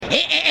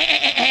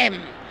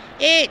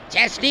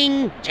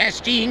Testing.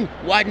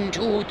 1,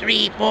 2,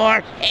 3,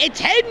 4.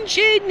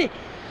 Attention!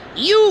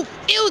 You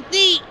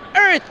filthy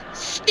earth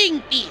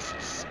stink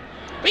beasts!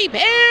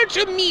 Prepare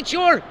to meet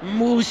your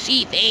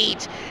moosey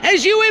fate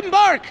as you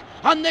embark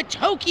on the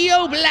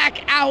Tokyo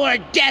Black Hour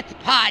Death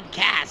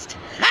Podcast.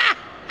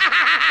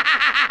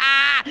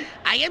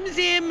 I am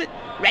Zim,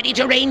 ready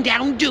to rain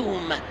down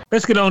doom.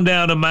 Let's get on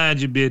down to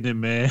mind your business,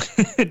 man.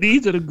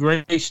 These are the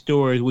great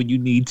stories when you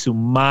need to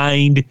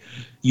mind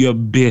your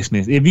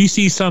business. If you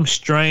see something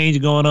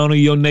strange going on in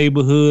your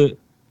neighborhood,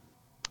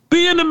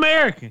 be an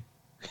American.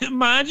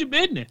 Mind your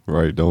business.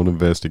 Right. Don't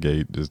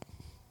investigate. Just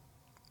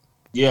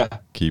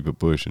keep it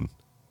pushing.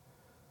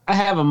 I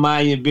have a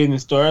mind your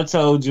business story. I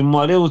told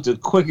Jamal it was the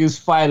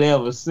quickest fight I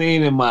ever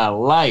seen in my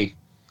life.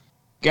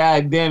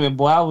 God damn it,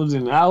 boy! I was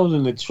in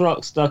the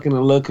truck stuck in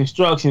a little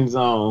construction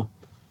zone,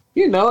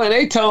 and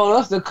they told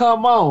us to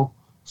come on.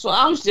 So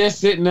I'm just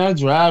sitting there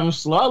driving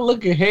slow. I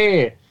look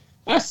ahead.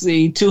 I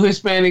see two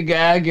Hispanic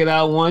guys get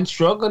out one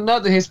truck,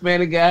 another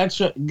Hispanic guy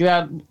get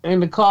out in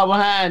the car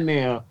behind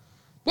them.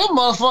 Them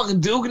motherfuckers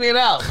duking it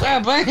out.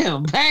 Bam,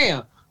 bam,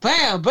 bam,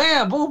 bam,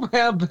 bam, boom,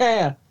 bam,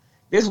 bam.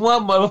 This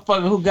one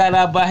motherfucker who got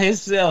out by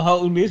himself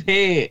holding his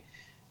head.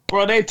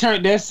 Bro, they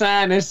turned that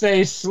sign that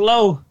says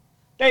slow.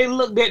 They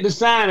looked at the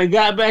sign and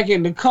got back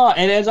in the car.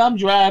 And as I'm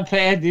driving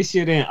past this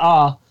shit in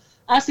awe,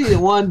 I see the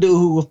one dude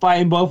who was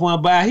fighting both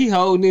one by. He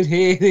holding his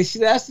head and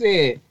shit. I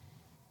said,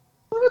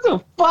 what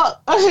the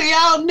fuck? I said,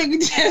 y'all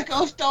niggas just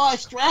gonna start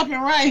strapping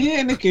right here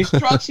in the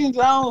construction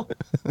zone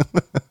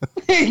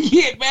and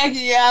get back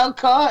in y'all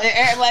car and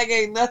act like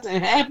ain't nothing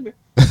happened.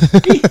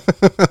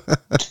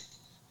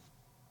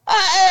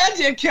 I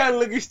just kept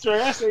looking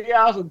straight. I said,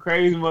 y'all some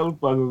crazy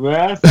motherfuckers,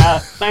 man. I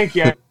said, thank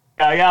y'all.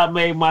 Y'all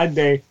made my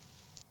day.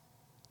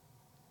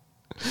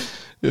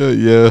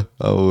 Yeah,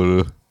 I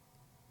would've.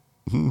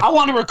 I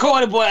want to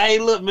record it, boy. Hey,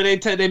 look, man,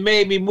 they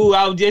made me move.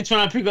 I was just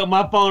trying to pick up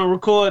my phone and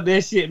record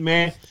that shit,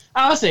 man.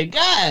 I said,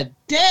 God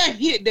damn,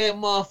 hit that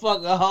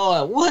motherfucker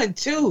hard. 1,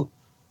 2.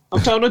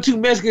 I'm talking to two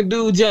Mexican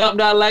dudes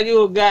jumped out like it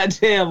was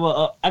goddamn.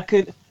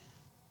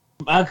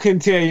 I couldn't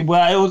tell you,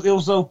 but it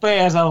was so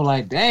fast. I was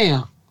like,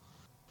 damn.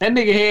 That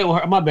nigga head was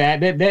hurt. My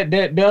bad.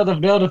 The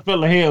other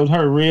fella head was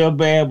hurt real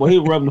bad, but he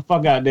rubbing the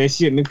fuck out that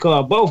shit in the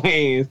car, both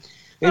hands.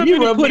 How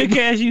many putty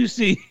cash you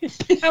see?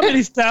 How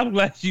many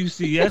stoplights you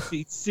see? I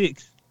see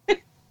 6.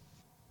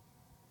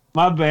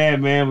 My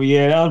bad, man. But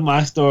yeah, that was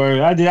my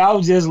story. I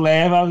was just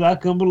laughing. I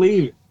couldn't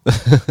believe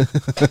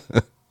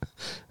it.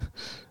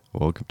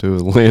 Welcome to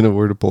Atlanta,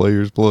 where the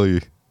players play.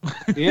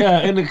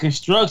 Yeah, in the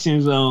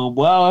construction zone.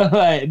 Boy, I was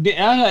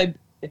like,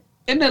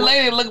 and the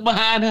lady looked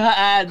behind her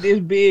eyes this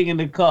big in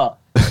the car.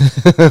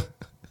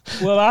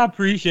 Well, I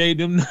appreciate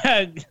them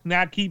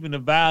not keeping the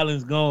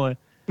violence going.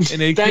 And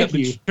they kept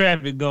the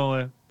traffic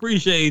going.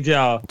 Appreciate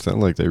y'all.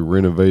 Sound like they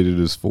renovated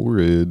his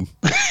forehead.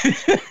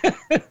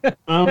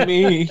 I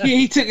mean,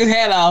 he took his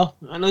hat off.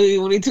 I know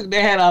when he took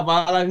that hat off,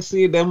 all I can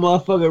see is that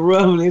motherfucker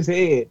rubbing his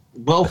head.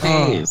 Both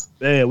hands.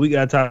 Damn, we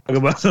got to talk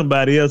about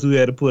somebody else who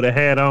had to put a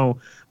hat on.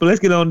 But let's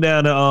get on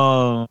down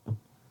to,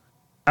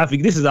 I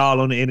think this is all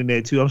on the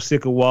internet, too. I'm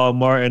sick of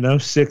Walmart, and I'm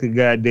sick of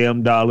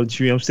goddamn Dollar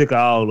Tree. I'm sick of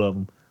all of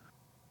them.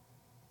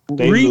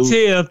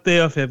 Retail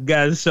theft have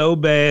gotten so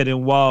bad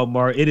in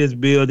Walmart, it is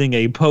building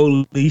a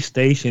police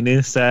station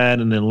inside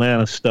an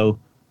Atlanta store.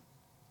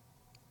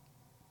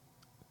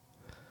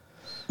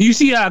 You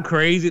see how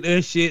crazy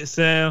that shit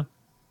sound?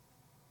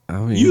 I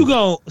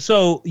mean,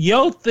 so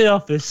your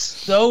theft is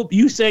so,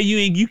 you say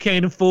you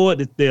can't afford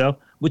the theft,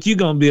 but you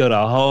gonna build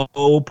a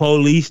whole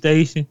police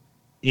station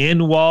in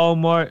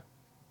Walmart?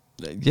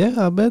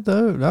 Yeah, I bet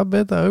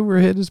the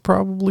overhead is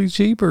probably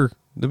cheaper,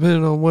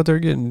 depending on what they're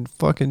getting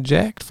fucking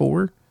jacked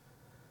for.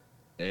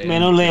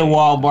 Man, don't let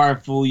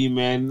Walmart fool you,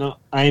 man. No,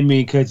 I ain't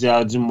mean to cut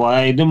y'all, Jamal.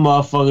 Hey, them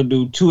motherfuckers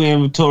do 2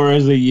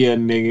 inventories a year,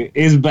 nigga.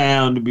 It's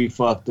bound to be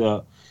fucked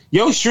up.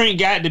 Your shrink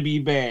got to be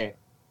bad.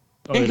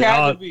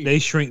 They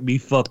shrink be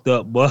fucked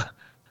up, but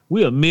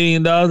we $1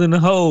 million in the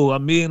hole.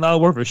 $1 million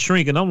worth of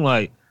shrink, and I'm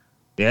like,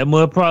 that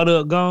much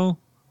product gone?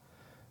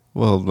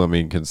 Well, I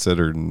mean,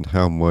 considering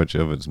how much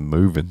of it's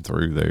moving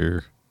through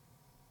there.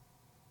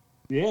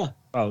 Yeah.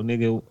 Oh,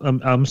 nigga,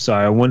 I'm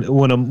sorry. When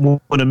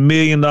 $1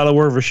 million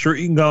worth of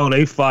shrink gone,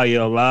 they fire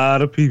a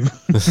lot of people.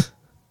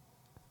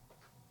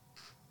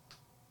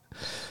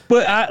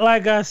 But go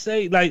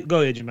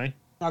ahead, Jermaine.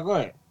 No, go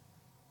ahead.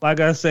 Like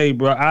I say,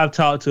 bro, I've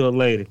talked to a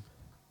lady.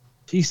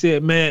 She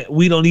said, man,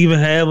 we don't even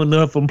have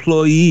enough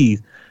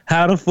employees.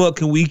 How the fuck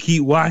can we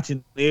keep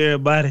watching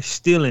everybody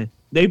stealing?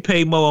 They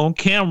pay more on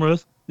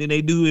cameras than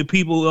they do with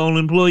people on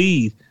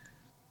employees.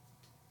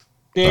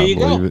 There you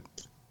go. It.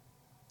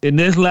 And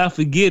let's not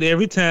forget,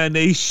 every time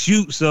they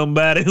shoot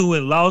somebody who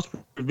in loss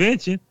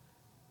prevention,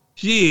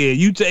 shit,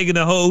 you taking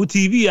the whole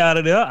TV out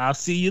of there. I'll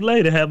see you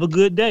later. Have a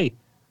good day.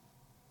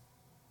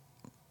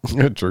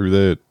 True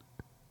that.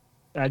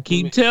 I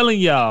keep telling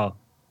y'all.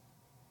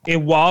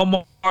 And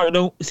Walmart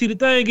don't see the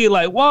thing is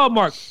like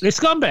Walmart, they're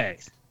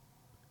scumbags.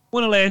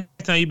 When the last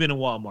time you been in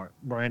Walmart,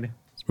 Brandon?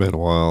 It's been a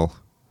while.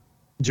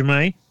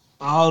 Jermaine?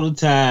 All the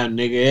time,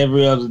 nigga.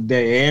 Every other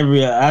day.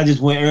 I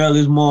just went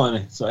early this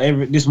morning. So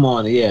this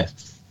morning, yeah.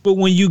 But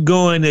when you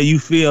go in there, you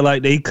feel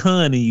like they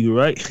conning you,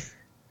 right?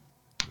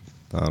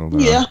 I don't know.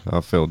 Yeah.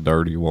 I felt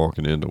dirty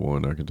walking into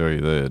one. I can tell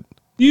you that.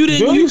 You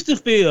didn't Really? used to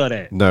feel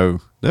that. No,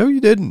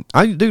 you didn't.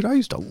 I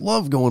used to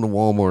love going to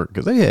Walmart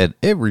because they had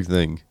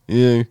everything.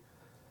 Yeah,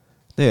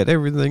 they had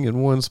everything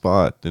in one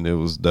spot, and it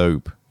was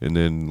dope. And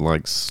then,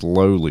 like,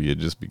 slowly, it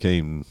just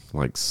became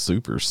like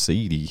super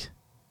seedy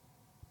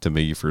to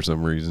me for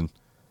some reason.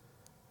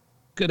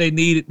 Cause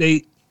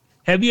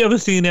have you ever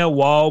seen that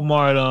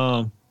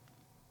Walmart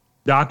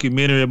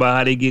documentary about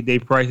how they get their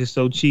prices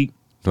so cheap?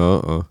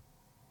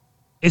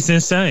 It's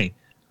insane.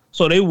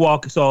 So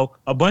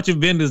a bunch of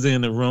vendors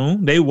in the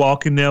room, they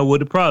walk in there with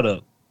the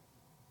product.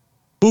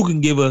 Who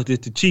can give us this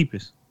the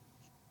cheapest?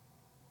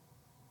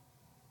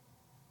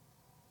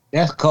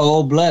 That's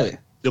cold-blooded.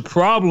 The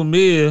problem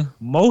is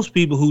most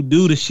people who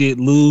do the shit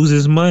lose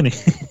his money.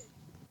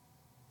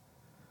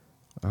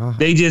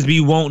 They just be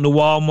wanting the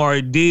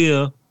Walmart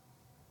deal.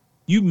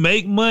 You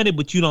make money,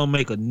 but you don't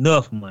make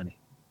enough money.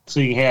 So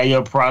you have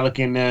your product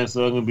in there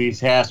so it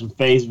can have some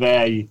face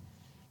value.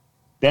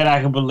 That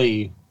I can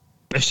believe.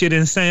 That shit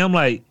insane. I'm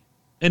like,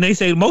 and they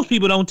say most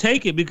people don't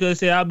take it because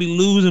they say I'm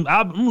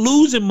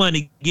losing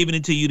money giving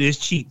it to you this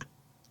cheap.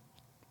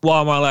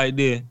 Walmart like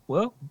this.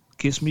 Well,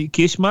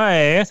 kiss my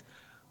ass.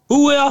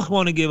 Who else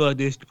want to give us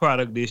this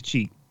product this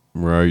cheap?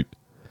 Right.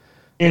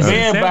 If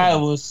everybody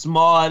was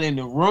smart in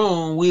the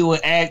room, we would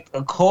act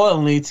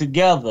accordingly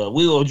together.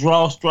 We will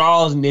draw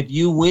straws, and if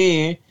you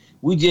win,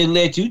 we just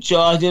let you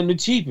charge them the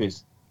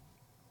cheapest.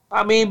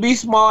 I mean, be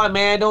smart,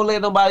 man. Don't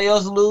let nobody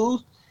else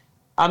lose.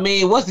 I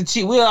mean, what's the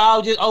cheap? We'll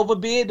all just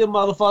overbid them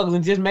motherfuckers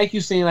and just make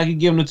you seem like you're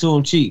giving it to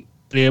them cheap.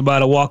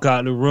 Everybody walk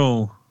out the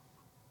room.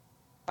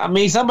 I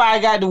mean, somebody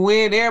got to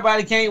win.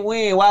 Everybody can't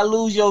win. Why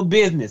lose your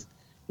business?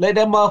 Let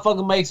that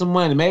motherfucker make some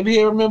money. Maybe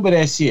he'll remember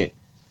that shit.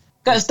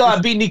 Got to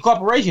start beating these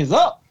corporations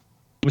up.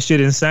 This shit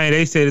insane.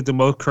 They said it's the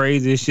most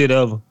craziest shit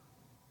ever.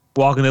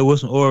 Walking there with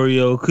some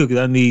Oreo cookies.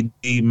 I need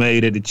these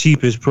made at the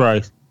cheapest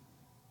price.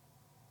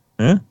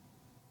 Huh?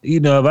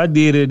 You know, if I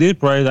did it at this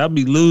price, I'd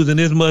be losing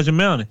this much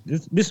amount.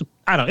 It's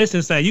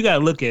insane. You got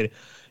to look at it.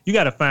 You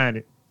got to find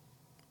it.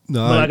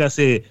 No, but like I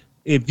said,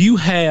 if you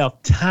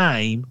have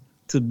time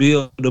to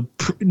build a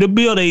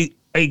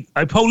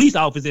police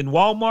office in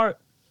Walmart,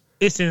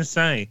 it's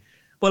insane.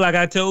 But like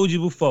I told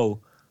you before,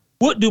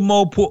 what do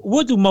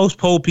most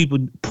poor people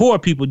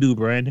do,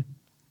 Brandon?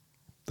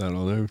 I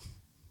don't know.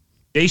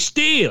 They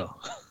steal.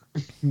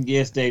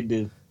 Yes, they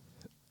do.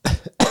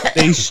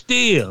 They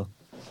steal.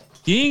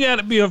 You ain't got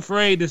to be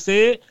afraid to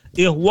say it.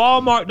 If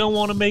Walmart don't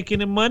want to make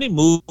any money,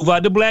 move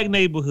out the black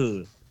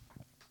neighborhood.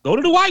 Go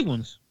to the white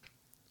ones.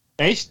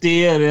 They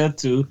steal there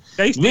too.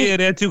 They steal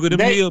there too because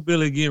the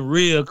hillbillies getting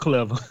real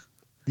clever.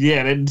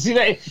 Yeah, when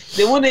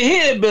the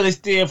hillbillies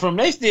steal from,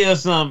 they steal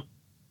something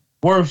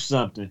worth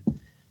something.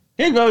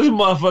 Here goes this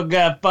motherfucker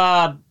got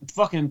 5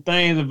 fucking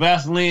things of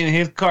Vaseline in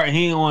his cart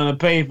he ain't want to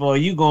pay for.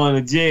 You going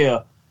to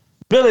jail.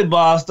 Billy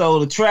Bob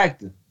stole a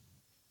tractor.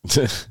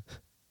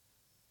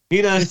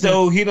 He done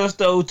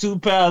stole 2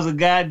 pounds of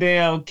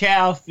goddamn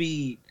cow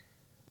feed.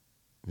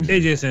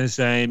 It's just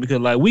insane because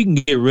like we can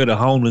get rid of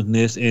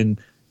homelessness and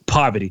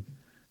poverty.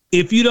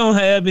 If you don't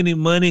have any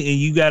money and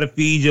you got to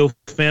feed your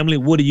family,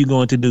 what are you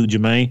going to do,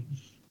 Jermaine?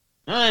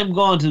 I'm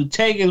going to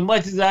take as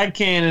much as I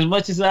can, as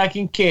much as I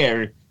can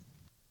carry.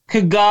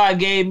 Cause God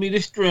gave me the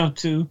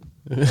strength to.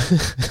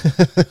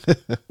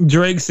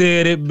 Drake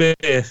said it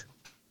best.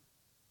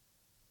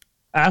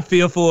 I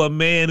feel for a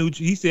man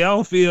he said, I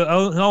don't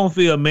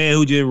feel a man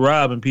who just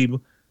robbing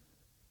people.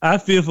 I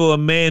feel for a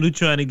man who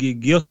trying to get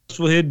gifts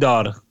for his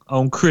daughter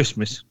on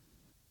Christmas.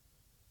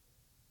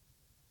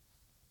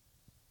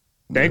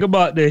 Think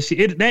about that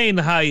shit. That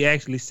ain't how he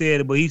actually said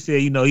it, but he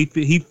said, you know, he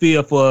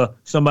feel for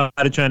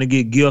somebody trying to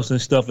get gifts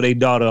and stuff for their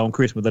daughter on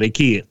Christmas or their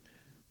kid.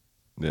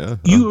 Yeah.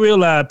 You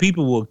realize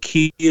people will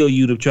kill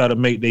you to try to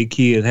make their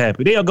kids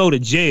happy. They'll go to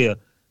jail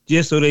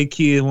just so their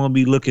kids won't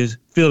be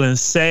feeling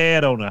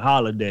sad on the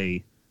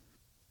holiday.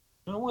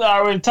 We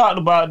already talked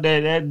about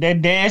that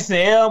dancing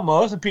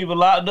Elmo. Some people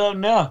locked up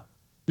now.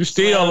 You're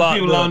still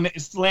locked up.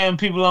 Slamming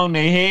people on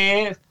their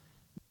heads.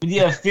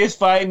 Yeah, fist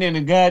fighting in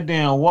the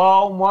goddamn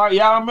Walmart.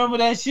 Y'all remember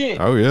that shit?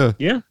 Oh, yeah.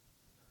 Yeah.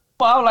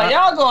 Well, I was like,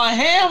 y'all going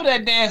ham for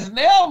that dancing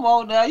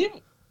Elmo now.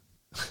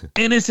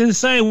 And it's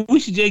insane. We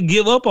should just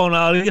give up on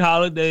all these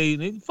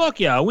holidays.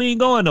 Fuck y'all. We ain't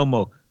going no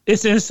more.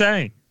 It's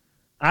insane.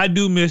 I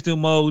do miss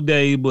them old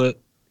days, but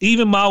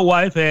even my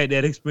wife had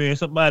that experience.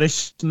 Somebody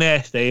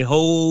snatched a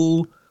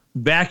whole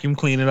vacuum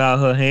cleaner out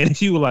of her hand, and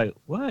she was like,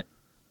 what?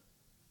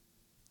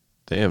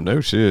 Damn, no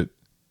shit.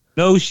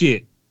 No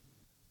shit.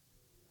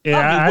 Yeah,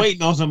 I've been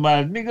waiting on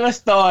somebody. Nigga, let's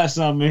start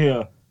something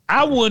here.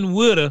 I wouldn't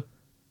with her,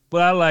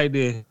 but I like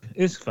this.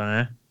 It's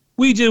fine.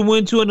 We just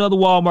went to another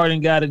Walmart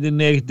and got it the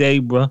next day,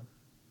 bro.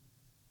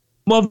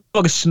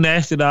 Motherfucker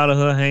snatched it out of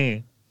her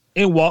hand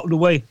and walked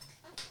away.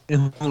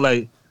 And I'm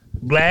like,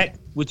 Black,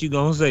 what you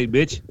gonna say,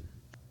 bitch?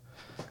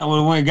 I would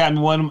have went and got me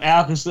one of them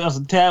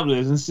Alka-Seltzer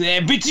tablets and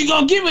said, bitch, you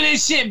gonna give me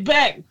this shit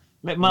back.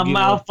 Let my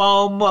mouth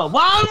foam up.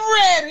 Well,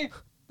 I'm ready.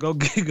 Go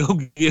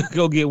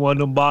get one of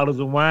them bottles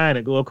of wine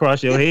and go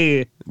across your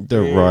head.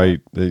 They're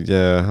right.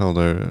 Yeah, I don't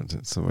know.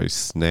 Somebody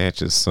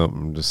snatches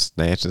something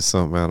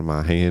out of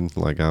my hand,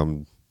 like I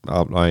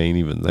ain't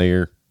even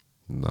there.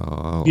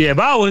 No. Yeah, if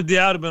I was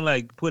there, I'd have been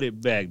like, put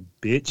it back,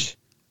 bitch.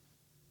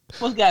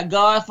 What's got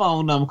God's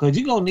phone number? Because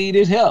you going to need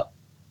his help.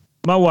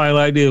 My wife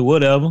like this,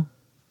 whatever.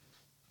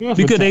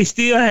 Because they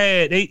still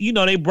had,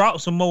 they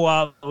brought some more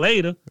out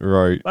later.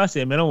 Right. I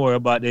said, man, don't worry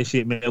about that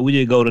shit, man. We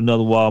just go to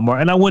another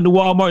Walmart. And I went to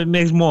Walmart the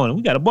next morning.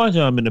 We got a bunch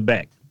of them in the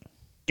back.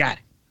 Got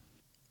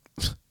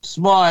it.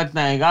 Smart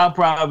thing. I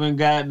probably been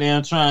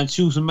goddamn trying to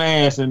chew some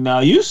ass, and now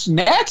you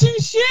snatching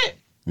shit?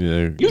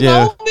 Yeah. You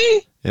know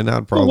me? And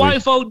I'd probably...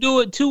 White folk do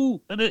it too.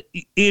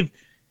 If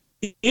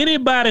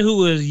anybody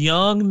who is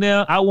young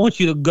now, I want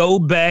you to go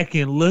back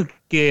and look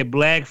at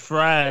Black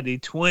Friday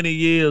 20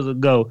 years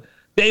ago.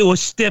 They were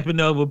stepping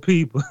over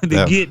people to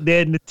get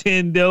that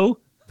Nintendo.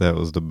 That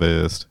was the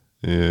best.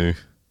 Yeah.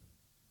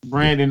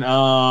 Brandon,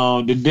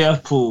 the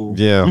death pool.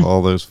 Yeah,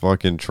 all those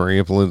fucking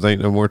trampolines.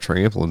 Ain't no more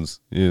trampolines.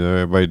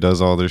 Everybody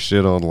does all their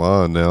shit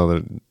online now.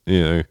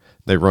 That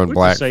they run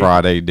Black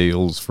Friday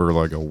deals for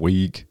like a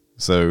week.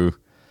 So,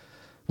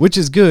 which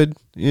is good.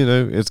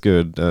 It's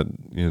good. That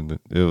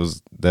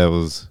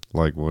was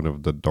like one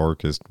of the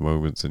darkest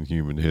moments in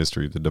human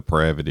history. The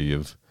depravity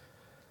of.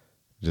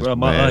 Bro,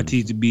 my auntie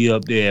used to be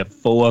up there at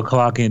 4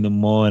 o'clock in the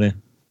morning.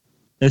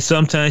 And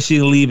sometimes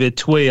she'd leave at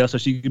 12 so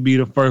she could be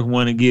the first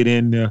one to get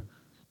in there.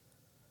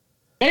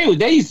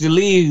 They used to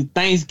leave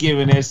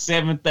Thanksgiving at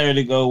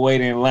 7:30, go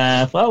wait in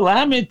line.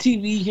 How many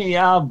TV can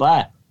y'all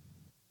buy?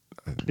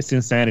 It's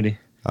insanity.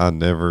 I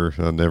never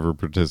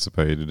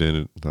participated in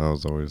it. I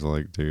was always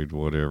like, dude,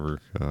 whatever.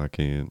 I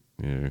can't.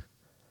 Yeah.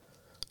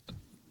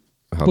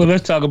 Well,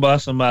 let's talk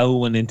about somebody who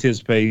wouldn't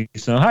anticipate.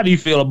 So, how do you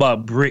feel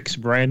about bricks,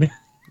 Brandon?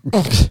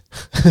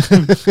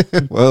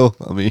 Well,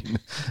 I mean,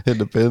 it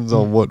depends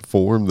on what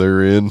form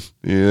they're in.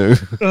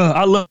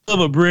 I love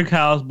a brick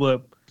house,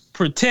 but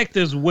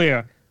protectors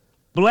wear.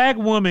 Black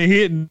woman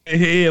hit in the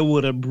head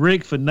with a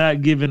brick for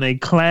not giving a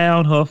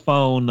clown her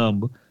phone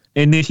number.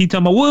 And then she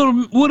talking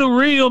about, what a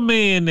real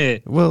man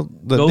at? Well,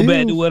 go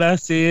back to what I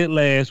said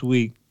last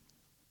week.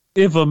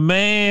 If a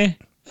man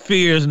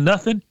fears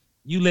nothing,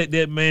 you let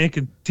that man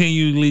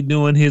continually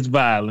doing his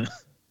violence.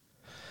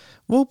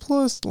 Well,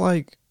 plus,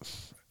 like,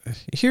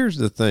 here's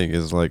the thing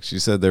is, like she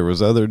said, there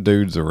was other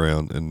dudes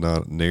around and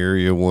not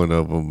nary a one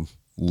of them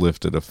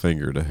lifted a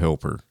finger to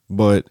help her.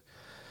 But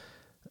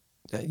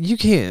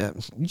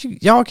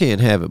y'all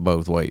can't have it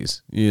both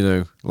ways.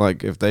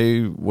 Like if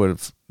they would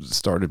have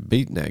started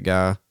beating that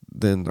guy,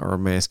 then our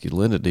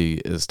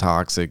masculinity is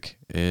toxic.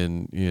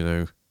 And,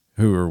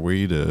 who are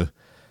we to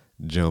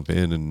jump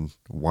in and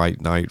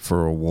white knight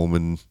for a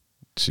woman?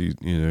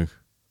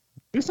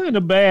 This ain't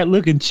a bad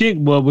looking chick,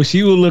 boy, but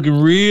she was looking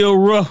real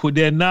rough with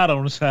that knot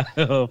on the side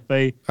of her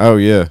face. Oh,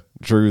 yeah.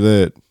 True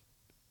that.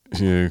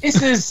 Yeah.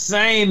 It's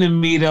insane to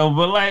me, though.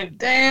 But, like,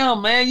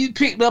 damn, man, you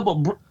picked up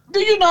do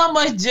you know how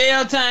much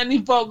jail time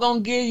these folk gonna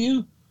give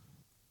you?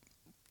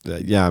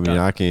 Yeah, I mean,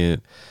 I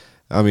can't.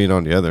 I mean,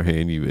 on the other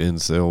hand, you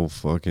incel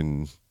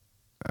fucking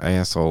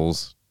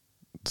assholes.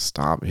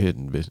 Stop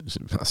hitting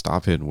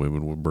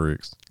women with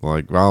bricks.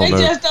 Like, I don't know.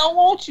 They just don't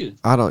want you.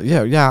 I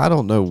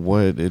don't know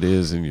what it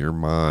is in your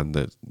mind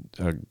that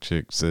a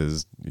chick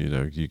says,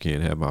 you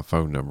can't have my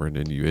phone number, and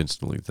then you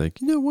instantly think,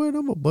 you know what,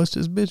 I'm gonna bust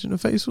this bitch in the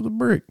face with a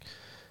brick.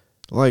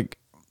 Like,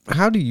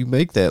 how do you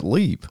make that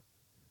leap?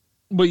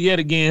 But yet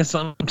again,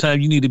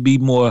 sometimes you need to be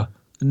more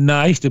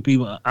nice to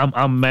people.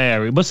 I'm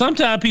married, but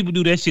sometimes people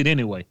do that shit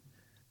anyway.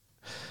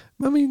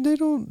 I mean, they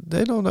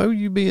don't owe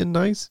you being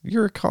nice.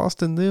 You're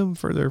accosting them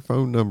for their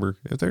phone number.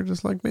 If they're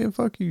just like, man,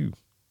 fuck you.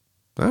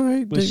 All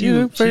right,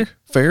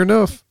 fair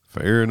enough.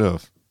 Fair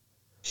enough.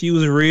 She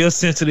was real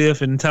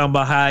sensitive and talking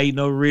about how ain't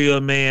no real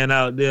man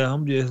out there.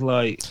 I'm just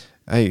like,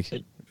 hey,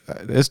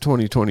 it's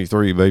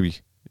 2023, baby.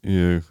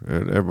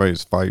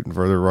 Everybody's fighting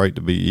for their right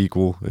to be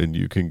equal, and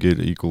you can get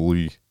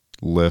equally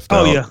left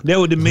out. Oh yeah, that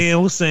what the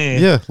man was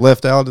saying. Yeah,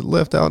 left out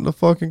in the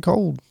fucking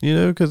cold.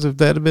 Because if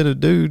that had been a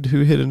dude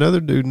who hit another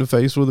dude in the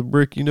face with a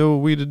brick, you know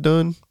what we'd have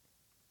done?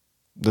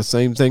 The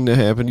same thing that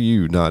happened to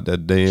you, not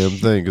that damn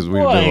thing. Because we'd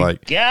been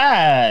like,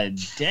 God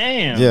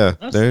damn. Yeah,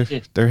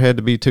 there had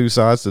to be two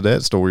sides to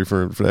that story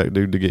for that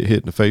dude to get hit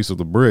in the face with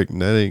a brick,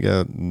 and that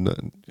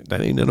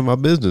ain't none of my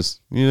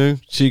business.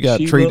 She got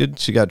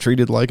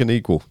treated like an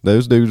equal.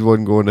 Those dudes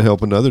wasn't going to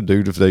help another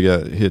dude if they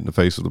got hit in the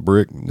face with a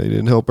brick. They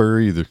didn't help her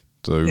either.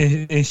 So,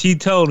 and she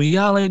told me,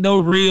 y'all ain't no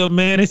real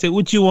man. They said,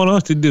 what you want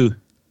us to do?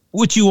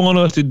 What you want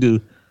us to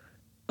do?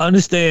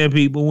 Understand,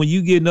 people, when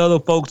you get other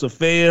folks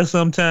affairs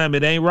sometime,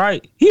 it ain't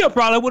right. He'll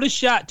probably would have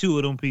shot two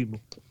of them people.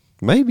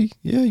 Maybe.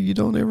 Yeah, you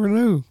don't ever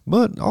know.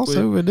 But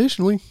also,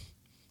 additionally.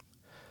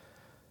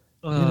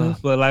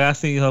 But like I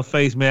seen her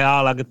face, man,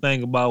 all I could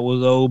think about was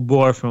the old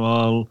boy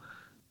from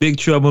Big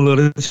Trouble in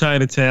Little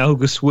Chinatown who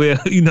could swear,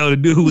 the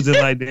dude who was in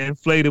like the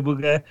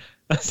inflatable guy.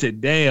 I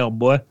said, damn,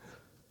 boy.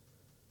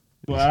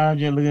 Well, I'm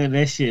just looking at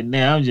that shit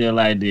now. I'm just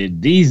like,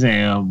 these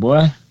damn,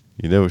 boy.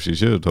 You know what she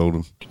should have told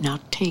him? Now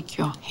take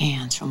your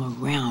hands from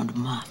around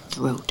my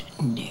throat,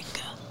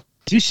 nigga.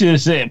 She should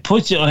have said,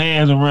 put your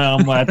hands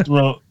around my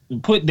throat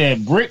and put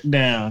that brick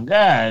down.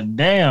 God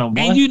damn,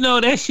 boy. And you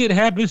know that shit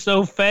happens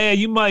so fast.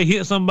 You might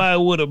hit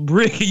somebody with a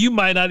brick and you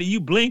might not.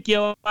 You blink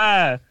your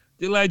eye.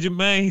 Just like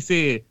Jermaine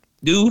said,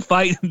 dude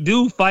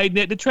fighting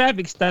at the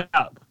traffic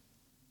stop.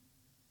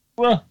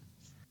 Well,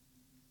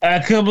 I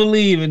couldn't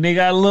believe it,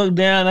 nigga. I looked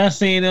down, I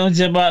seen them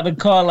jump out the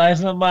car like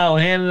somebody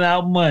was handing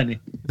out money.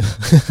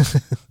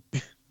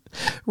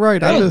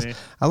 Right.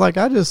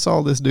 I just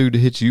saw this dude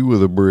hit you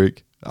with a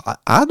brick.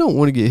 I don't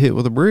want to get hit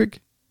with a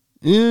brick.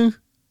 Yeah.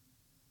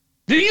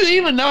 Do you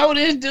even know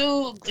this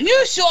dude?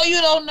 You sure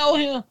you don't know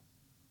him?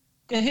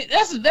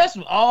 That's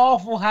some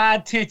awful high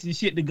tension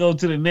shit to go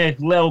to the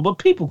next level, but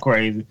people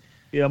crazy.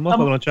 Yeah, motherfucker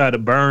gonna try to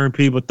burn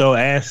people, throw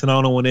acid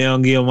on them when they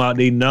don't give them out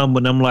their number.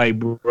 And I'm like,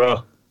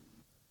 bro,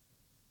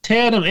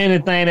 tell them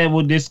anything that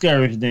would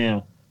discourage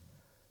them.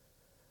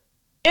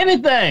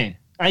 Anything.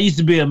 I used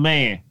to be a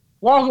man.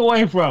 Walk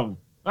away from him.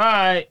 All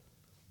right.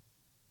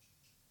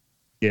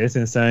 yeah, it's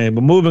insane.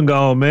 But moving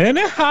on, man,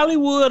 that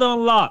Hollywood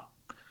Unlocked.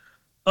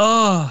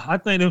 I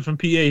think they're from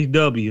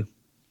PHW.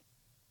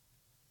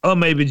 Or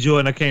maybe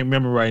Jordan, I can't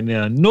remember right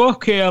now. North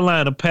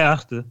Carolina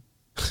pastor.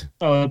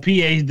 Oh,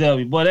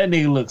 PHW. Boy, that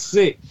nigga looks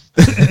sick.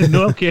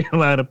 North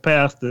Carolina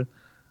pastor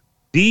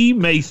D.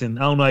 Mason.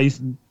 I don't know.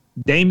 He's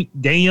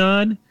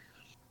Dayon.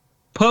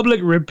 Public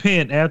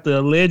repent after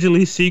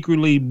allegedly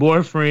secretly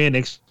boyfriend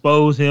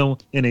exposed him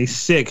in a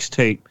sex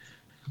tape.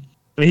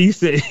 And he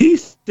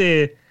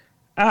said,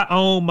 I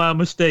own my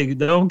mistake.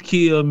 Don't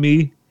kill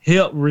me.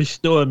 Help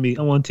restore me.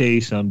 I want to tell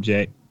you something,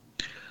 Jack.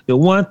 The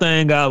one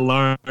thing I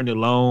learned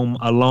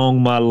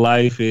along my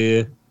life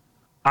is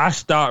I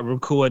started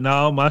recording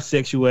all my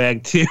sexual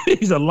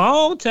activities a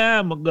long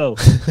time ago.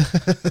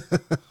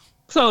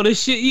 So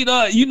this shit, you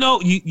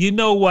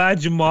know why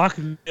Jamal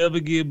can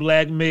never get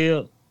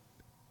blackmailed.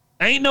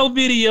 Ain't no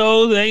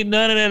videos, ain't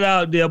none of that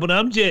out there. But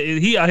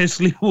he out here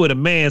sleeping with a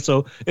man,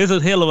 so it's a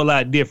hell of a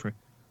lot different.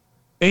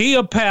 And he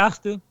a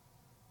pastor.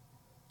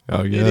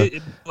 Oh yeah,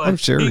 I'm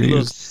sure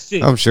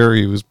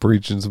he was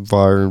preaching some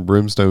fire and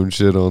brimstone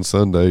shit on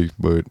Sunday,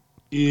 but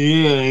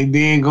yeah, and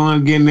then going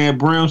and getting that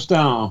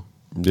brimstone.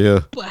 Yeah.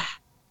 But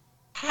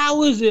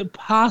how is it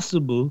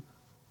possible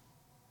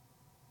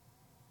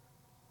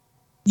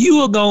you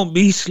are gonna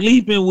be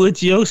sleeping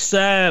with your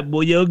side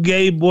boy, your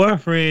gay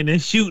boyfriend,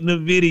 and shooting a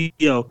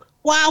video?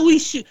 Why we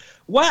shoot?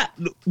 Why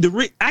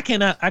I can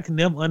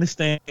never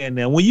understand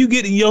that. When you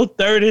get in your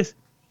 30s,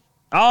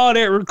 all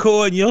that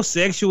recording your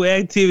sexual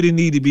activity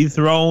need to be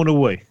thrown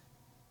away.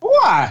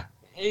 Why?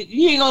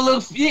 You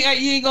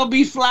ain't gonna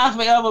be fly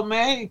forever,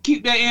 man.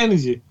 Keep that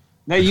energy.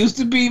 That used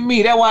to be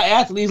me. That's why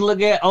athletes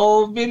look at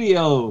old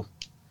videos.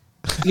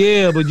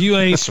 Yeah, but you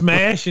ain't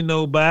smashing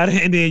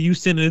nobody, and then you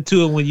sending it to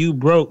them when you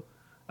broke.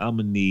 I'm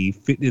gonna need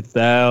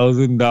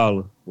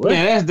 $50,000.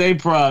 Man, that's their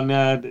problem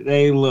now.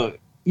 They look.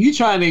 You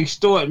trying to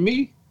extort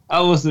me? I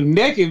was some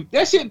naked.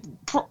 That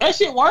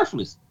shit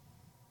worthless.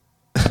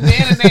 The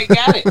internet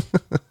got it.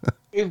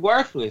 It's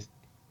worthless.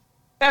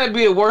 That'd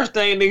be the worst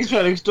thing niggas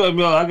trying to extort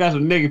me. Oh, I got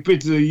some naked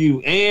pictures of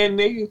you. And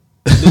nigga,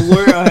 the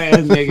world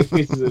has naked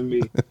pictures of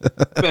me.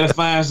 Better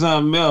find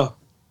something else.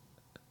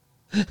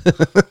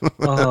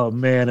 Oh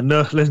man,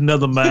 that's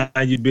another mind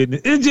your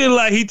business. It's just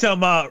like he talking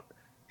about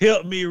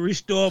help me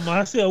restore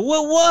myself.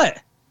 What?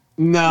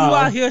 No. You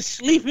out here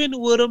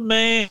sleeping with a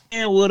man,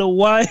 with a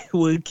wife,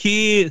 with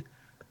kids.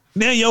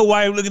 Now your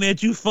wife looking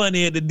at you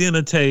funny at the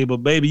dinner table,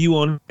 baby. You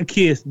want a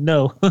kiss?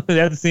 No.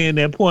 After seeing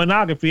that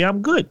pornography,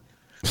 I'm good.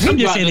 I'm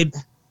just saying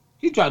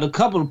he dropped a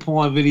couple of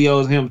porn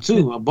videos of him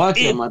too. A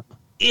bunch of them.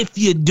 If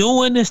you're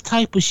doing this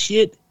type of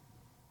shit,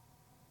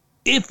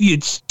 if you're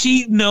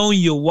cheating on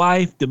your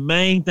wife, the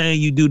main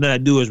thing you do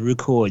not do is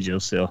record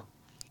yourself.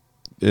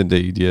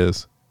 Indeed,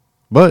 yes.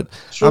 But,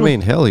 true. I mean,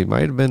 hell, he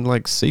might have been,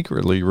 like,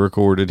 secretly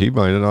recorded. He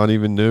might have not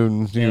even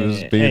known he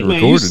was being recorded.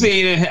 Man, you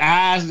see the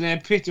eyes in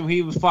that picture when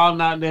he was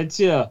falling out that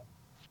chair.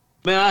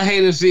 Man, I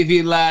hate to see if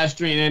he live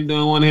streaming and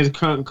doing one of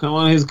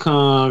his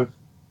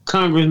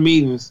Congress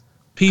meetings.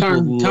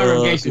 People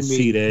love to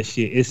see that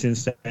shit. It's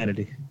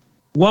insanity.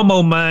 One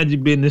more mind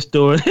your business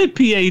story.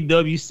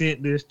 PAW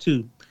sent this,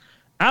 too.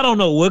 I don't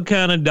know what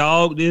kind of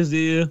dog this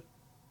is,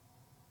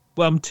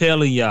 but I'm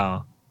telling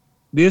y'all.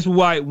 This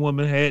white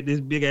woman had this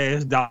big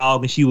ass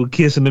dog and she was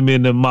kissing him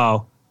in the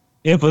mouth.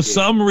 And for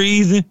some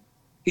reason,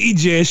 he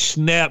just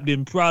snapped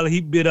and probably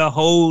he bit her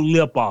whole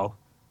lip off.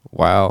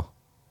 Wow.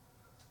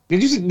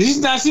 Did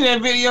you not see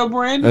that video,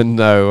 Brandon?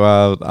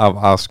 No,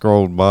 I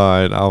scrolled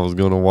by it. I was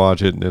going to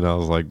watch it and then I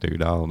was like,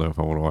 dude, I don't know if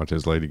I want to watch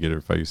this lady get her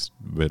face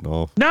bitten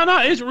off. No,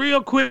 it's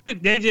real quick.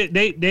 They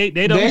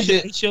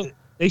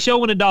show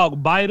when the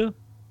dog bite her.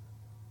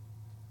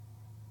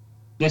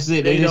 That's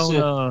it. They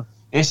don't.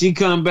 And she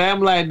come back, I'm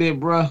like that,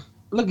 bro.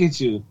 Look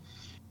at you.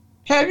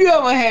 Have you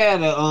ever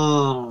had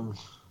a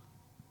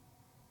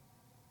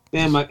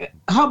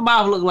her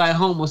mouth look like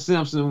Homer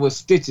Simpson with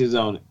stitches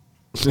on it.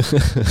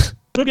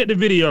 Look at the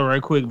video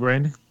right quick,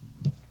 Brandon.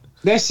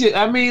 That shit.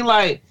 I mean,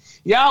 like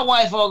Y'all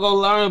white folk gonna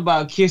learn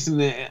about kissing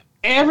it.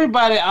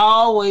 Everybody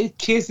always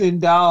kissing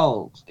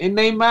dogs in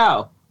their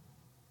mouth.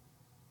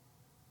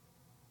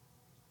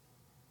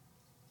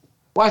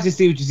 Watch and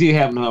see what you see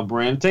happening to her,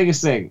 Brandon. Take a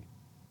second.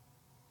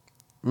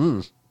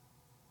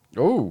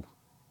 Oh.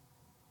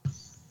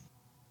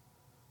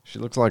 She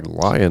looks like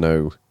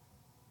Lion-O.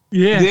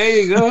 Yeah. There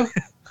you go.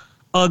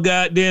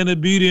 Goddamn the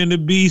Beauty and the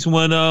Beast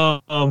when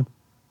Ron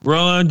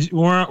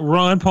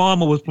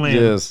Palmer was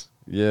playing. Yes.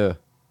 Yeah.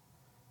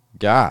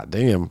 God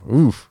damn.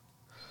 Oof.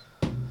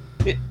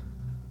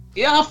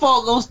 Y'all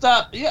folk gonna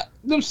stop. Yeah,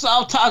 them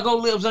soft taco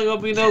lips ain't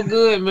gonna be no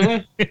good,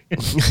 man.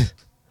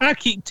 I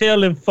keep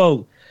telling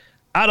folk,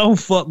 I don't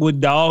fuck with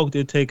dogs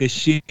that take a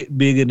shit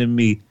bigger than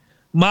me.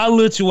 My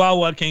little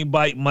chihuahua can't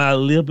bite my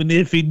lip, and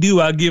if he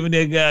do, I give him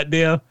that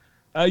goddamn,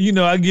 I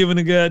give him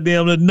the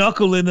goddamn the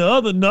knuckle, and the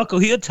other knuckle,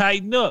 he'll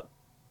tighten up.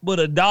 But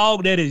a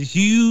dog that is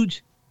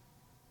huge.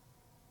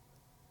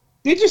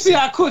 Did you see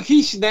how quick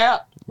he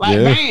snapped? Like,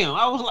 Yeah. bam.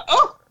 I was like,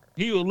 oh.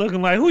 He was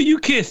looking like, who you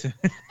kissing?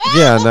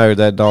 Yeah, I know.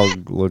 That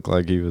dog looked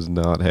like he was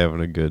not having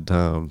a good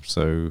time.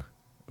 So,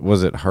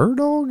 was it her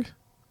dog?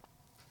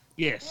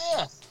 Yes.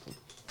 Yes.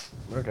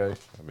 Okay.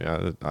 I mean,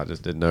 I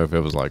just didn't know if it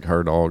was like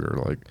her dog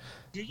or like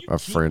Do you a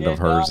keep friend that of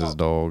hers'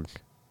 dog.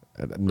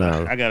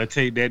 No. I gotta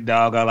take that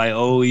dog out like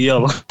old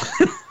yellow.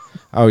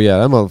 Oh, yeah,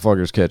 that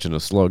motherfucker's catching a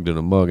slug in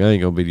a mug. I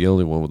ain't going to be the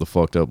only one with a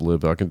fucked up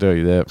lip. I can tell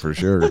you that for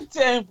sure.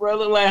 Damn, bro,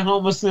 look like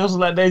Homer Simpson,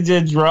 like they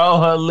just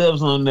draw her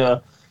lips on there.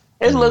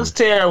 It looks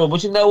terrible,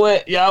 but you know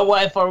what? Y'all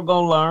white folk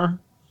gonna learn.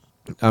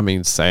 I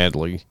mean,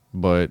 sadly.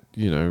 But,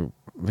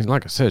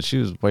 like I said, she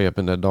was way up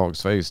in that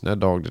dog's face, and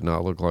that dog did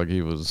not look like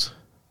he was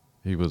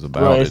about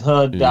Bro, it. it's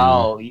her Yeah.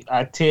 dog.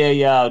 I tell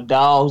y'all,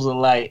 dogs are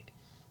like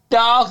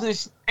dogs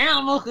and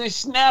animals can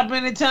snap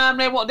anytime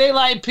they want. They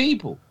like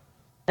people.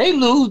 They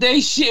lose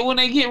their shit when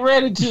they get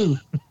ready to.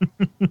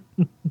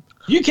 But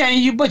you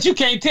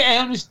can't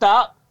tell him to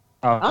stop.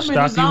 I'm in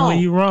Stop the you when zone.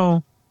 you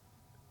wrong.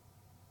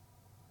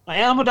 An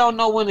animal don't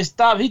know when to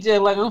stop. He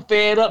just like, I'm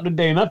fed up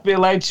today, and I feel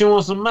like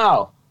chewing some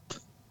mouth.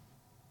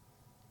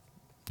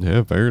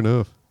 Yeah, fair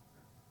enough.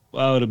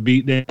 I would have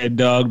beat that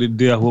dog to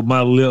death with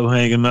my lip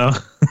hanging out.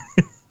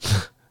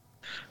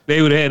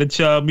 They would have had to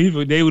charge me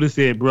for. They would have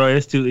said, "Bro,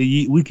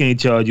 we can't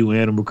charge you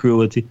animal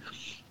cruelty.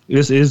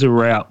 This is a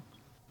wrap."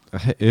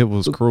 It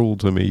was cruel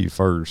to me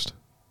first.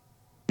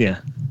 Yeah.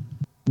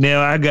 Now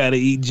I gotta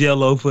eat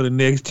Jello for the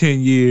next 10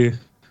 years.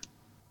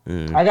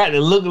 Yeah. I got to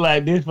look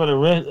like this for the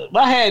rest.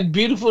 I had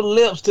beautiful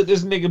lips till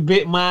this nigga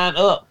bit mine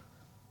up.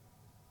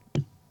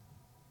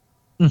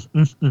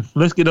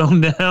 Let's get on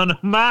down to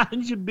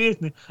mind your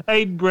business.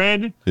 Hey,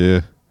 Brandon,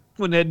 Yeah.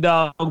 when that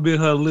dog bit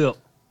her lip,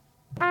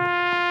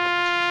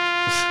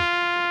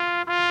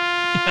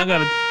 I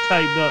gotta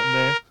tighten up,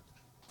 man.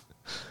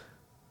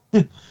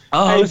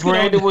 Oh, Hey, let's get on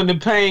Brandon, when the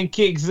pain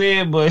kicks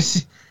in,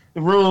 but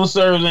the room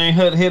service ain't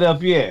hit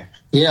up yet.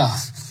 Yeah,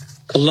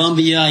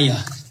 Columbia,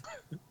 yeah.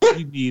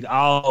 You need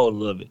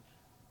all of it.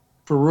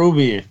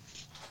 Peruvian.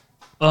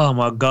 Oh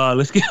my God,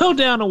 let's get on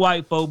down to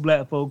white folk,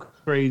 black folk,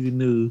 crazy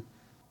news.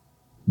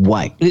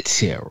 White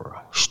terror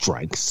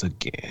strikes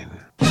again.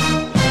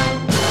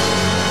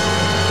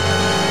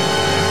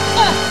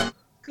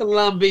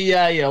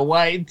 Columbia,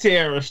 white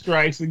terror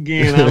strikes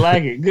again. I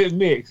like it. Good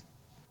mix.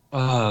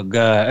 Oh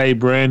God, hey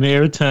Brandon,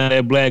 every time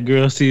that black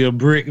girl see a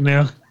brick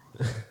now,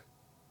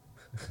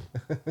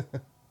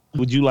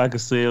 would you like a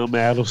sale,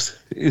 Adams?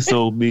 It's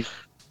on me.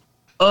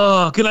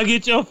 Can I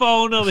get your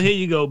phone number? Here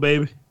you go,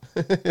 baby.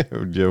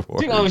 Jeff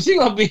She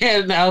gonna be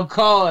handing out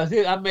cards.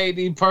 Here, I made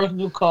these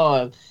personal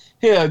cards.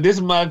 Here, this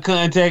is my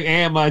contact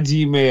and my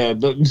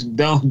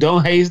Gmail.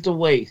 Don't haste to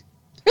waste.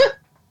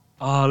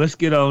 Oh, let's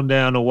get on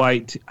down to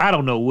white. I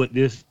don't know what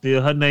this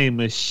is. Her name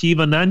is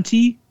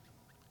Shivananti.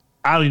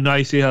 I don't even know how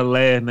you say her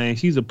last name.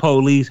 She's a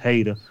police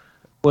hater.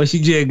 Well,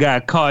 she just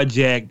got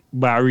carjacked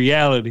by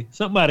reality.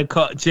 Somebody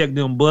checked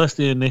them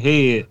busted in the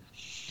head.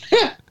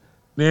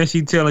 Then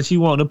she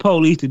want the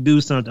police to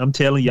do something. I'm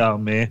telling y'all,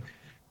 man.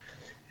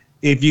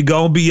 If you're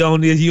gonna be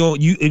on this,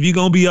 if you're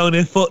gonna be on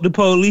this fuck the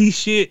police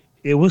shit,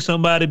 it was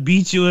somebody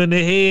beat you in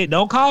the head.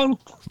 Don't call them.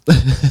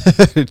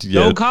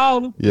 Yeah. Don't call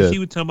them. Yeah. She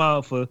was talking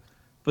about for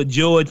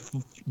George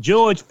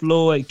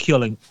Floyd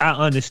killing. I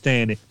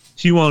understand it.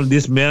 She wanted to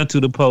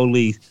dismantle the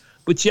police,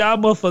 but y'all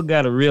motherfucker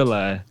gotta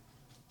realize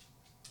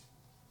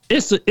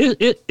it's a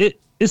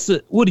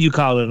what do you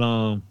call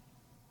it?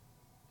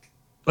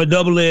 A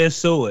double-edged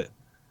sword.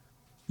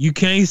 You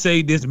can't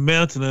say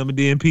dismantle them and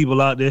then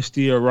people out there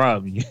still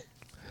robbing you.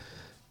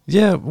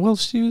 Yeah, well,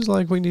 she was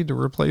like, we need to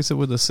replace it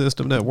with a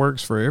system that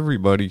works for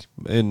everybody.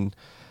 And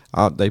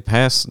they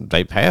passed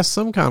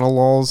some kind of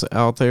laws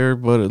out there,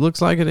 but it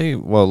looks like it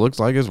ain't. Well, it looks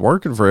like it's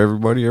working for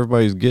everybody.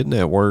 Everybody's getting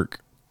that work,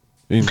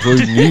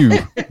 including you,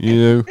 you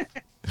know.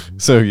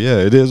 So, yeah,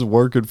 it is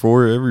working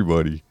for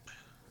everybody.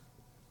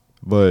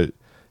 But,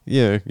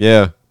 yeah,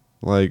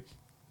 like,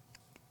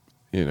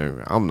 you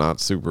know, I'm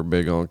not super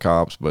big on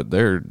cops, but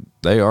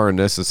they are a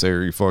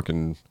necessary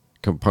fucking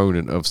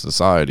component of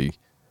society.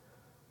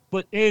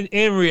 But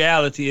in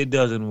reality, it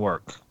doesn't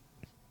work.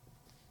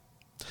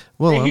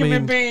 Well, They're I human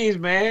mean, beings,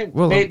 man.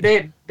 well,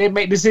 They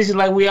make decisions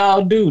like we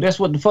all do. That's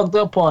what the fucked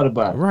up part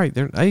about it. right?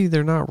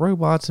 They're not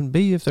robots, and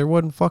B, if there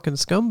wasn't fucking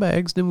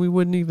scumbags, then we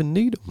wouldn't even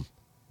need them.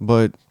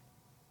 But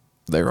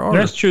there are.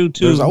 That's true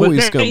too. There's but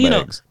always there-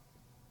 scumbags.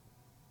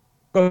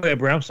 Go ahead,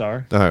 bro. I'm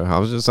sorry. No, I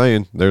was just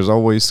saying, there's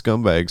always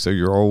scumbags, so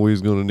you're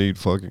always going to need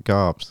fucking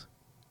cops.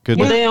 Could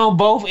But they on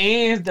both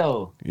ends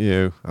though.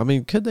 I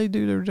mean, could they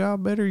do their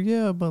job better?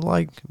 Yeah, but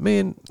like,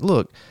 man,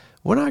 look,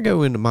 when I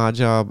go into my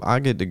job, I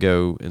get to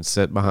go and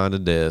sit behind a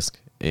desk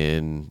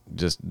and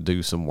just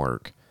do some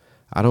work.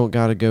 I don't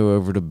got to go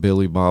over to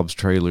Billy Bob's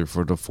trailer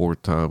for the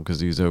fourth time because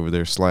he's over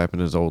there slapping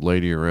his old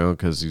lady around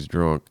because he's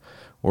drunk.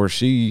 Or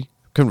she,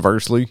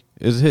 conversely,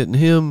 is hitting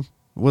him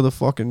with a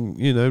fucking,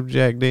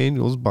 Jack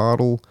Daniels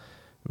bottle.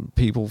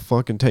 People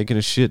fucking taking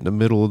a shit in the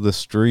middle of the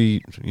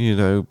street,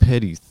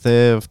 petty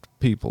theft,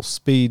 people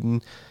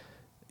speeding.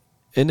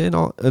 And then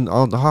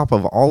on top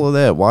of all of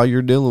that, while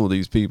you're dealing with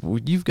these people,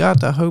 you've got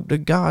to hope to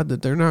God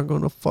that they're not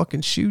going to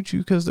fucking shoot you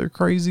because they're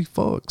crazy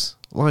fucks.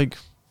 Like,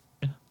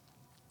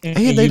 and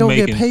they you don't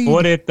get making paid.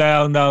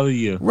 $40,000 a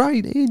year.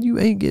 Right, and you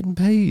ain't getting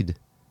paid.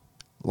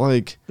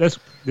 Like,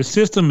 The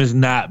system is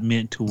not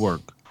meant to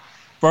work.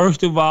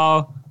 First of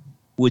all,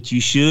 what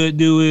you should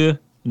do is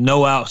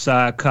no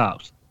outside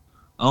cops.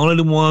 Only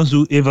the ones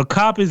who, if a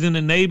cop is in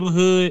the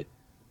neighborhood,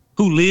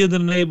 who lives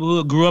in the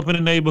neighborhood, grew up in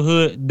the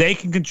neighborhood, they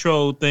can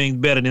control things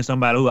better than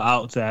somebody who are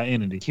outside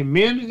entity.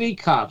 Community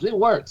cops, it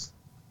works.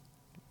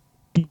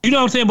 You know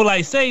what I'm saying? But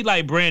like, say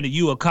like Brandon,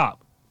 you a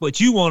cop, but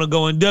you want to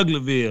go in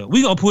Douglasville.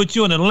 We gonna put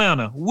you in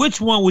Atlanta. Which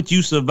one would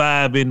you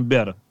survive in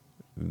better?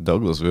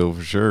 Douglasville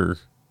for sure.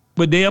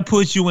 But they'll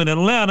put you in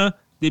Atlanta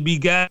to be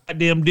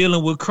goddamn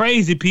dealing with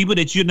crazy people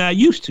that you're not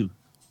used to.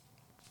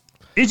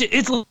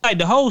 It's like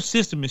the whole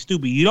system is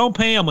stupid. You don't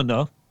pay them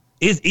enough.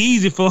 It's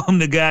easy for them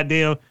to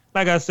goddamn,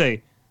 like I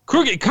say,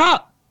 crooked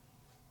cop.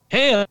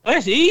 Hell,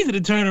 that's easy to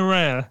turn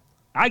around.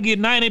 I get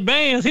 90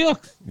 bands here.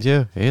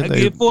 Yeah, and I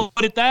they get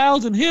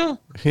 40,000 here.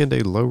 and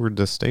they lowered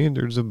the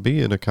standards of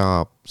being a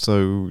cop.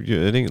 So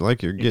it ain't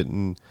like you're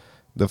getting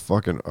the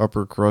fucking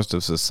upper crust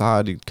of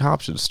society.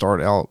 Cops should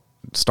start out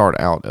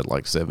at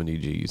like 70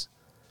 G's.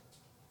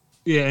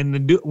 Yeah,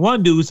 and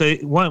one dude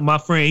my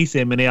friend, he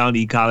said, man, they all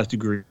need college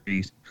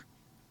degrees.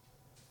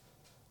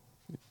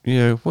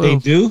 Yeah, They well,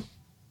 do.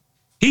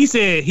 He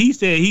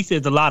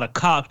said a lot of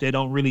cops that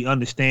don't really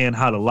understand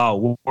how the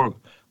law works,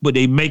 but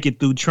they make it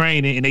through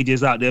training and they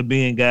just out there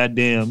being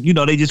goddamn,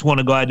 they just want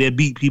to go out there,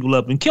 beat people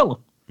up and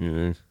kill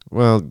them.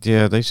 well,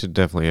 yeah, they should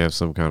definitely have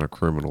some kind of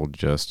criminal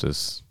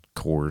justice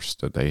course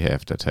that they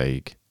have to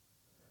take.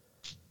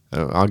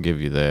 I'll give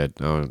you that.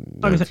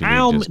 Like I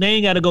said, they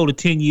ain't got to go to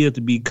 10 years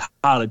to be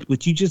college,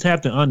 but you just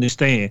have to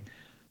understand,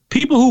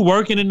 people who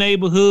work in the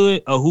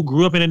neighborhood or who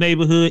grew up in the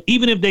neighborhood,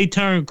 even if they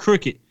turn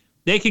crooked,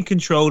 they can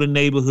control the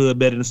neighborhood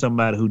better than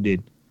somebody who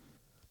didn't.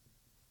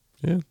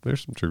 Yeah,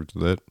 there's some truth to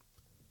that.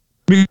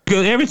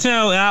 Because every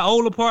time in our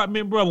old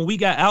apartment, bro, when we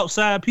got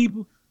outside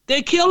people,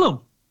 they kill them.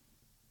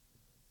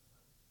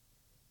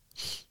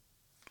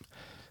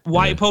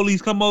 White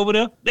police come over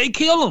there, they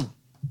kill them.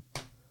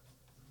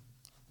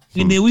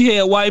 And then we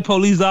had white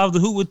police officer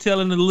who was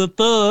telling the little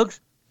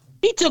thugs,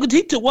 he took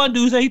one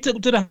dude, he took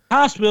him to the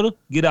hospital,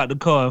 get out the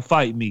car and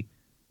fight me.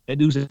 That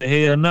dude said,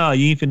 hell no,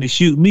 you ain't finna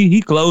shoot me.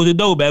 He closed the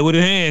door back with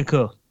his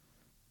handcuffs.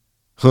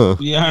 Huh.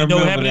 Yeah, I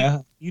remember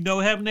that. You know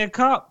what happened to that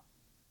cop?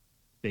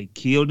 They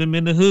killed him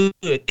in the hood.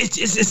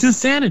 It's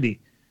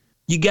insanity.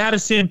 You gotta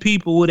send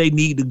people where they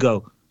need to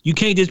go. You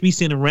can't just be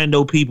sending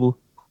rando people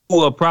who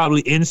are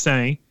probably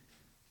insane.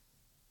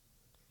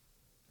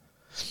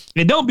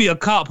 And don't be a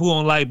cop who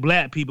don't like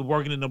black people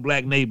working in a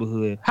black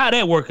neighborhood. How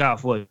that work out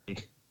for you?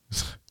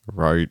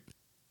 Right.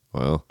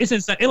 Well, It's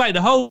insane. It's like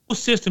the whole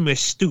system is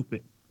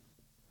stupid.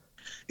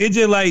 It's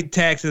just like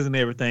taxes and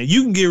everything.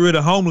 You can get rid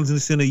of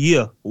homelessness in a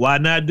year. Why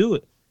not do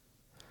it?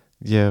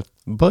 yeah,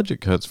 budget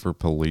cuts for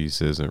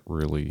police isn't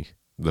really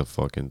the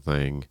fucking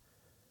thing.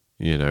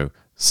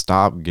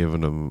 Stop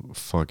giving them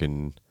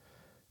fucking,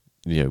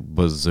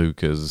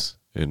 bazookas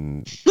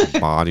and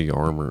body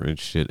armor and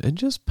shit, and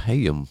just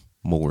pay them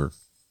more.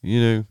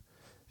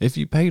 If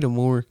you paid them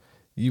more,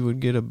 you would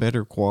get a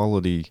better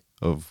quality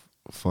of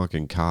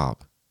fucking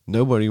cop.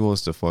 Nobody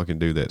wants to fucking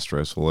do that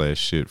stressful ass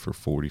shit for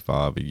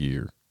 $45 a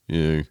year.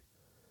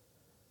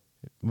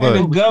 But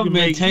the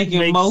government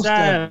taking most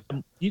of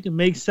it. You can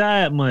make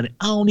side money.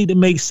 I don't need to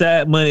make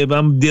side money if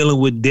I'm dealing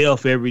with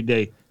death every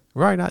day.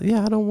 right, I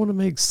don't want to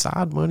make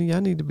side money. I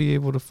need to be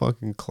able to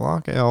fucking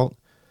clock out,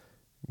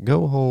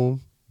 go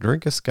home,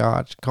 drink a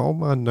scotch, calm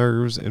my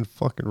nerves, and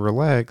fucking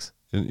relax,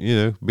 and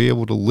be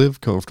able to live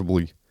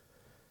comfortably.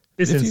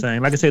 It's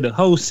insane. Like I said, the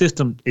whole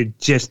system, it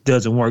just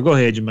doesn't work. Go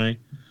ahead, Jermaine.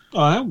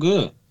 Oh, I'm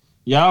good.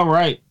 Y'all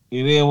right.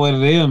 It is what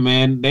it is,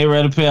 man. They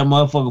rather pay a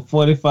motherfucker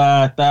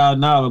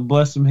 $45,000 to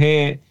bust some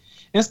head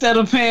instead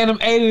of paying them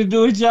 $80 to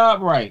do his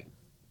job right.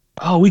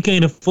 Oh, we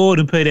can't afford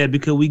to pay that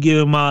because we give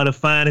them all the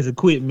finest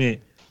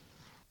equipment.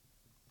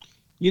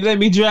 You let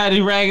me drive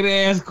this ragged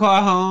ass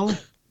car home.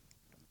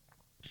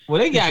 Well,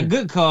 they got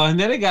good cars.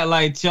 Now they got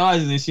like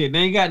Chargers and shit. They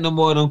ain't got no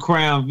more of them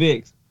Crown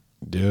Vics.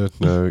 Yeah,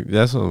 no,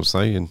 that's what I'm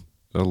saying.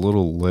 A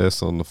little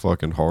less on the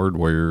fucking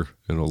hardware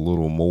and a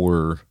little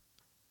more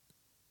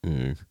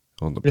on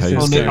the pay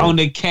on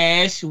the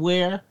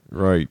cashware.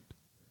 Right.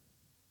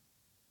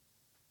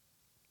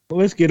 Well,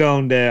 let's get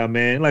on down,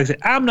 man. Like I said,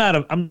 I'm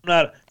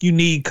not. You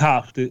need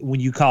cops when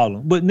you call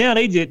them, but now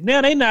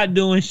they not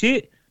doing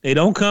shit. They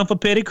don't come for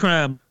petty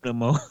crime no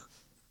more.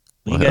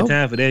 We ain't got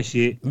time for that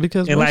shit.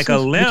 Because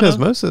Atlanta,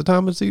 most of the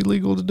time it's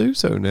illegal to do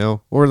so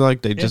now, or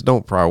like they just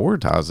don't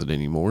prioritize it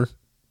anymore.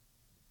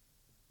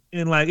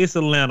 And like it's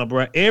Atlanta,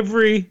 bro.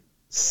 Every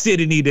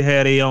city need to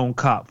have their own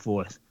cop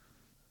force.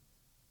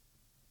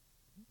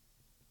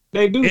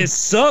 They do. It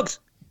sucks,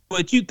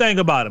 but you think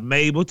about it,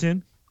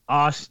 Mableton,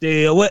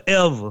 Austell,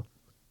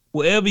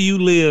 wherever you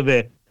live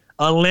at,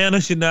 Atlanta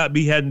should not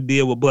be having to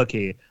deal with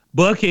Buckhead.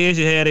 Buckhead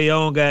should have their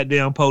own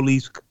goddamn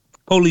police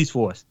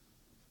force.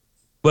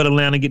 But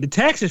Atlanta get the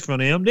taxes from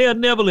them. They'll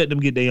never let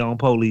them get their own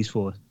police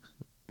force.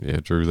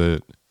 Yeah, true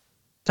that.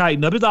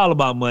 Tighten up. It's all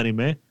about money,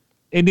 man.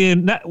 And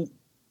then,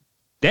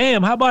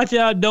 damn, how about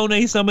y'all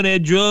donate some of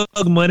that drug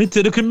money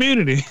to the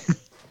community?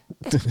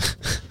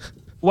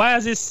 Why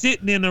is it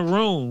sitting in the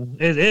room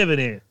as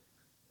evidence?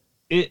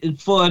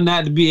 It's for it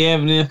not to be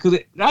evidence, because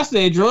I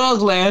said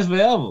drugs last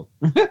forever.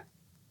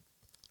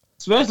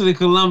 Especially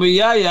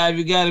Columbia, if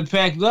you got it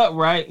packed up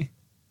right.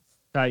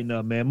 Tighten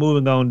up, man.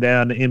 Moving on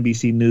down to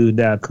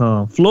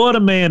NBCnews.com. Florida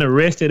man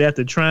arrested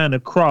after trying to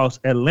cross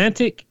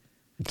Atlantic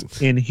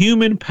in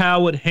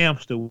human-powered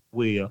hamster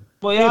wheel.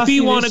 Boy, if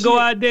he want to go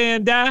out there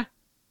and die,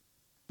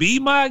 be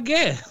my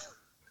guest.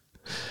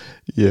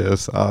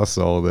 Yes, I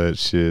saw that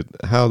shit.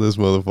 How this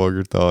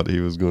motherfucker thought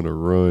he was going to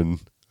run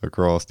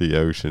across the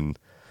ocean.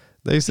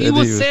 They said he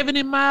was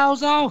 70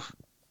 miles off.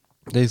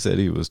 They said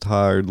he was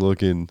tired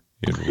looking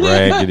and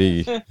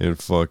raggedy and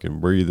fucking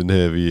breathing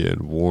heavy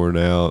and worn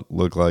out.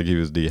 Looked like he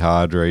was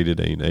dehydrated,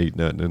 ain't ate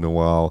nothing in a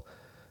while.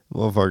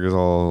 Motherfuckers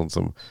all on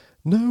some,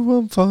 no,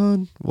 I'm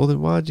fine. Well,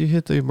 then why'd you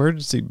hit the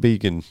emergency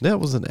beacon? That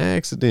was an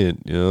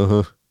accident.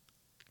 Now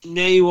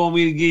you want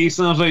me to give you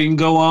something so you can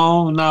go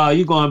on? Nah,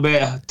 you going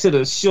back to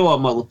the shore,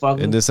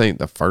 motherfucker. And this ain't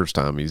the first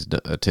time he's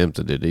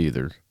attempted it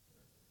either.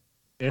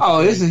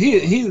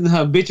 He's an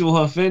habitual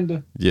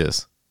offender?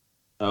 Yes.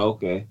 Oh,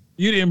 okay.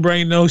 You didn't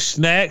bring no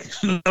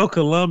snacks, no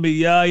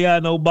Columbia,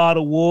 no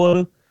bottled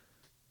water.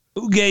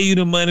 Who gave you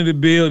the money to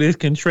build this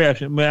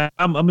contraption? Man,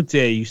 I'm going to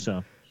tell you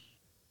something.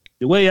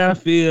 The way I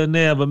feel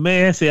now, if a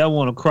man say I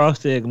want to cross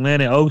the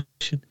Atlantic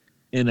Ocean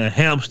in a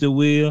hamster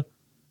wheel,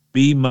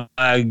 be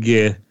my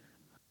guest.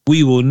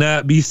 We will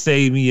not be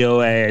saving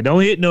your ass.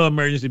 Don't hit no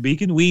emergency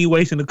beacon. We ain't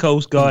wasting the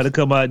Coast Guard to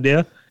come out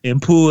there and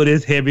pull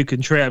this heavy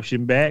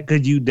contraption back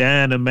because you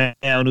dying of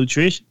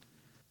malnutrition.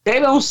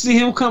 They don't see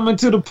him coming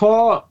to the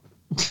park.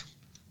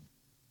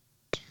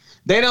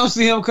 They don't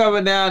see him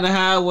coming down the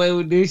highway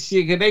with this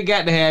shit because they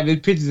got to have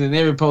his pictures in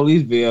every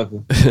police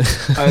vehicle.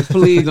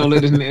 Please don't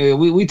let this.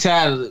 We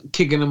tired of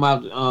kicking him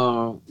out,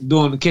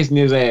 catching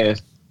his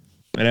ass.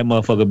 Man, that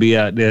motherfucker be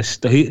out there.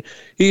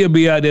 He'll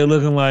be out there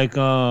looking like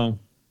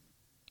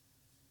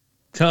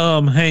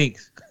Tom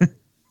Hanks.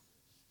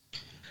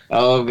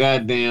 Oh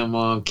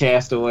goddamn,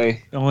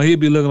 Castaway. He'll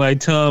be looking like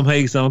Tom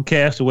Hanks on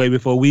Castaway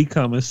before we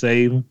come and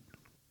save him.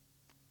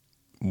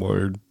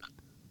 Word.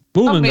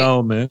 Moving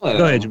on, man. Whatever.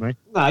 Go ahead, Jermaine.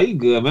 Nah, you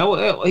good, man.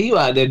 You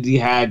out there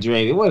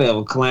dehydrated.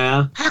 Whatever,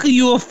 clown. How can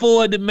you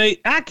afford to make...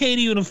 I can't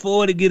even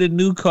afford to get a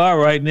new car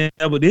right now,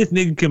 but this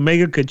nigga can make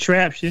a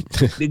contraption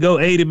to go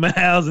 80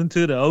 miles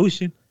into the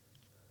ocean.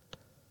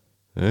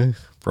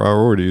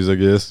 Priorities, I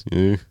guess.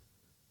 Yeah.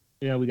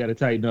 Yeah, we got to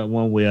tighten up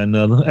one way or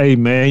another. Hey,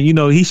 man,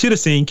 he should have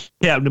seen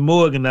Captain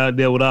Morgan out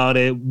there with all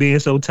that being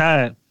so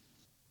tired.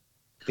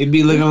 It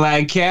be looking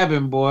like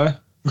Cabin Boy.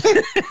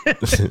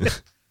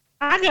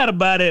 I gotta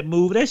buy that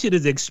movie. That shit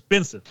is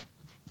expensive.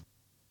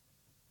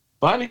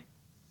 Funny.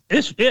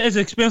 It's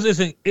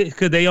expensive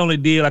because they only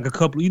did like a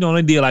couple.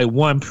 Only did like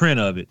one print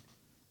of it.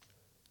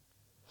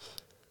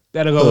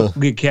 Gotta go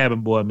get Cabin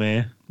Boy,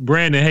 man.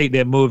 Brandon hate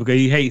that movie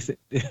because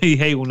he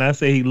hate when I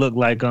say he looked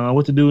like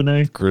what's the dude's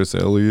name? Chris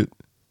Elliott.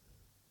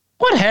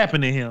 What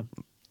happened to him?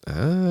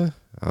 I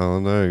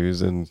don't know. He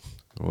was in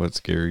what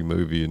scary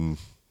movie, and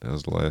that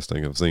was the last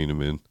thing I've seen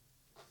him in.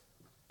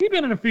 He's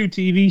been in a few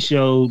TV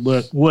shows,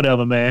 but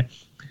whatever, man.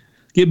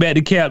 Get back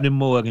to Captain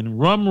Morgan.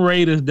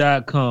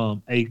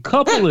 RumRaiders.com. A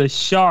couple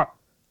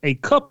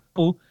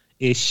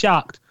is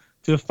shocked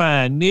to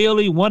find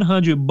nearly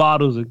 100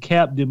 bottles of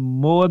Captain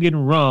Morgan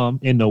rum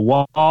in the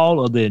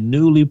wall of their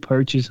newly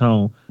purchased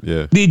home.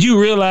 Yeah. Did you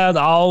realize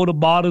all the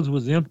bottles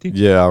was empty?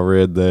 Yeah, I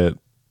read that.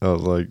 I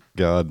was like,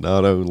 God,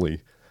 not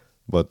only,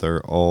 but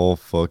they're all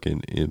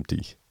fucking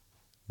empty.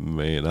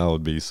 Man, I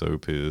would be so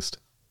pissed.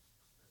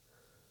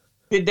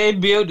 Did they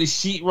build the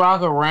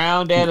sheetrock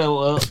around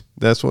that?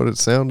 That's what it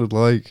sounded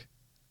like.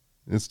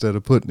 Instead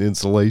of putting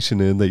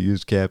insulation in, they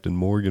used Captain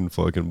Morgan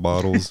fucking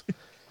bottles.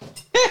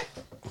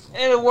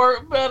 And it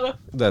worked better.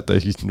 That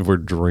they were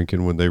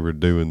drinking when they were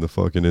doing the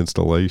fucking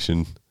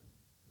installation.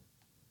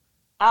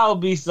 I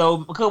would be so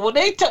because when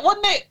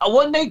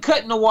wasn't they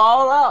cutting the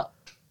wall out?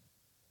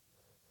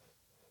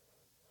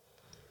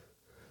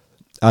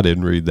 I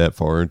didn't read that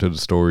far into the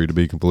story, to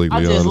be completely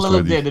I just honest with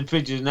looked you. at the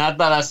pictures and I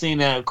thought I seen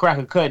that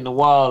cracker cutting the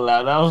wall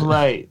out. I was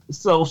like,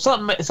 so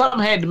something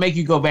had to make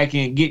you go back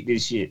in and get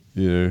this shit.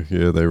 Yeah,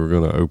 they were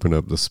gonna open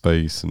up the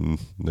space, and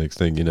next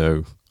thing you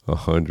know,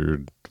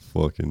 100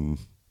 fucking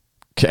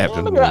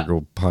Captain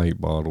Morgan pint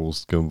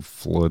bottles come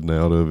flooding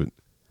out of it.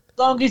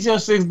 Don't get your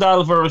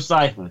 $6 for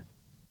recycling.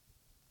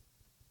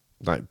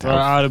 Like, Bro,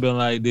 I would have been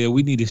like, "Dude,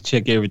 we need to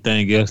check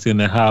everything else in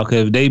the house.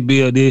 Cause if they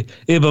build it,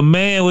 if a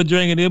man was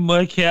drinking this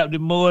much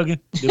Captain Morgan,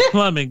 the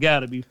plumbing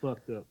gotta be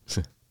fucked up."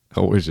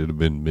 I wish it'd have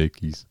been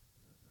Mickey's.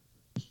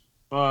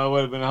 Oh, it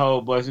would have been a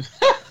whole bunch of.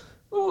 It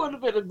would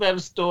have been a better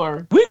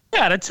story. We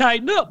gotta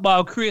tighten up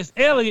about Chris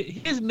Elliott.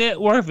 His net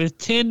worth is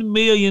 $10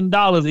 million,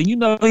 and you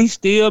know he's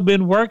still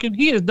been working.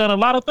 He has done a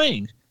lot of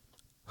things.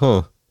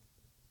 Huh?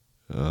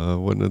 I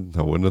wouldn't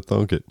have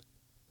thunk it.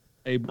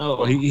 Hey,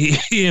 bro,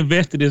 he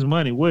invested his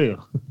money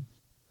well.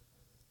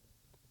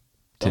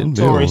 10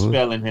 Tory mil, huh?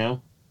 spelling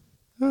him.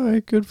 All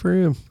right, good for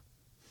him.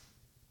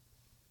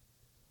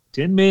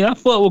 10 million. I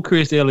fuck with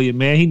Chris Elliott,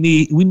 man.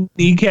 We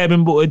need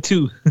Cabin Boy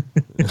too.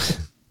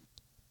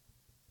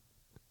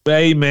 But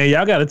hey, man,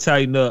 y'all gotta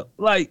tighten up.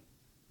 Like,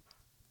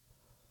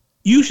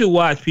 you should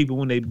watch people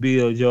when they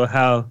build your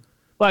house.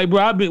 Like,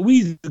 bro, we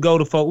used to go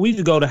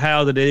to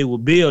houses that they were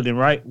building,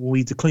 right? When we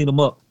used to clean them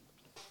up.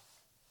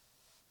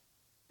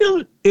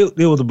 It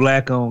was a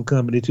black-owned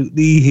company too.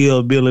 These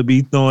hillbilly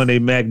be throwing a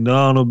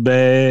McDonald's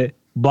bag,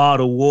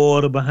 bottled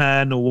water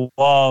behind the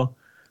wall.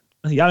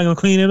 Y'all ain't gonna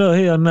clean it up?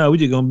 Hell no. We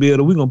just gonna build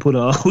it. We gonna put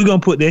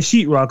that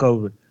sheetrock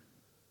over it.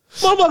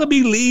 Motherfucker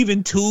be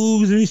leaving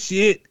tubes and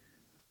shit.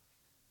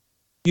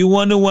 You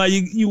wonder why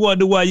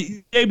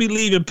they be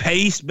leaving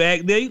paste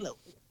back there.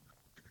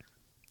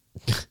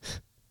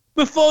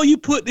 Before you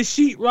put the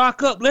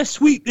sheetrock up, let's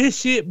sweep this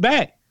shit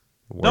back.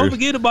 Don't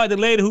forget about the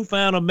lady who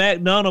found a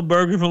McDonald's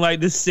burger from like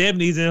the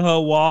 70s in her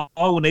wall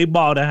when they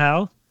bought a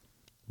house.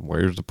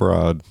 Where's the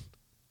pride?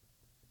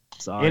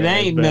 Sorry, it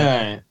ain't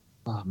none.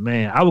 Oh,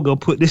 man, I would go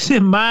put this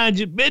in Mind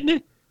Your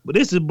Business, but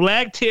this is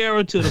Black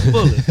Terror to the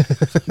fullest.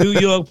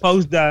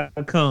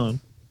 NewYorkPost.com.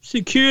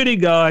 Security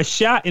guard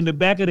shot in the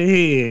back of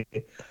the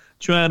head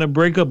trying to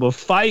break up a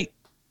fight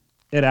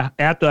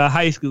after a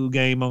high school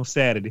game on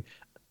Saturday.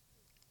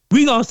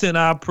 We gonna send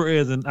our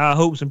prayers and our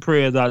hopes and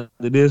prayers out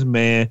to this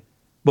man.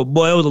 But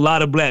boy, there was a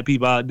lot of black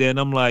people out there, and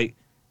I'm like,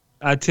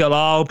 I tell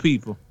all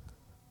people,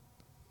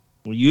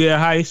 when you're at a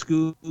high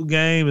school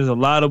game, there's a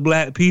lot of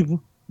black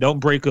people. Don't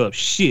break up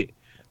shit.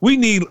 We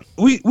need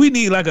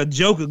like a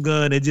Joker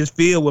gun that just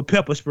filled with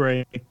pepper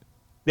spray.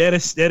 That'll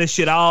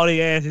shit all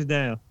their asses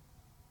down.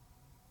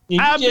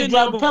 I've been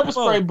dropping pepper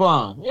spray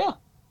bomb. Yeah,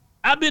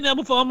 I've been there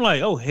before. I'm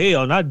like, oh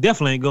hell, no, I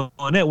definitely ain't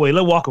going that way.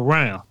 Let's walk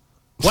around.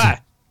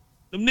 Why?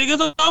 Them niggas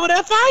are over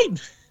there fighting.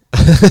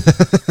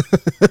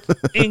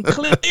 And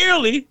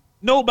clearly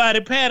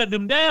nobody patted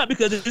them down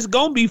because it's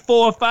gonna be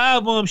 4 or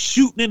 5 of them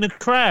shooting in the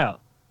crowd,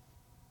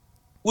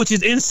 which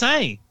is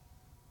insane.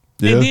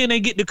 Yeah. And then they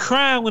get to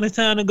crying when it's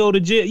time to go to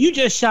jail. You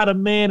just shot a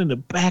man in the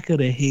back of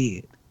the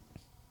head.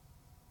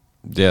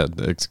 Yeah,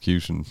 the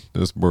execution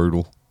is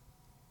brutal.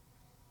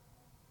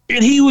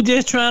 And he was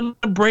just trying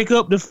to break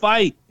up the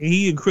fight, and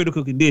he in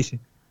critical condition.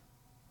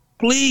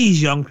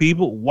 Please, young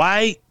people,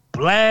 white,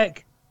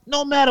 black,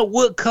 no matter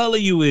what color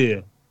you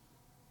is,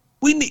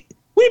 we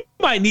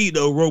might need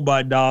a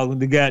robot dog in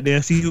the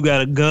goddamn see who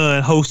got a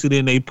gun hosted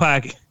in their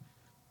pocket.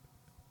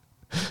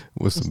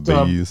 With some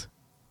bees.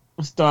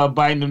 Start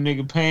biting them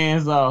nigga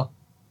pants off.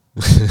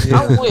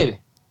 I'm with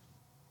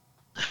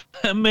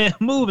it. Man,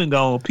 moving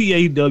on.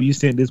 PAW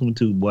sent this one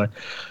too, boy.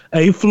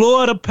 A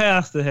Florida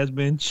pastor has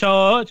been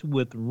charged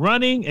with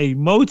running a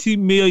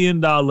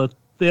multi-million-dollar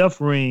theft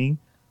ring,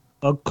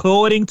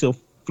 according to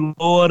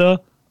Florida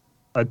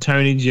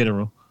Attorney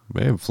General.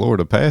 Man,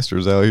 Florida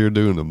pastors out here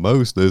doing the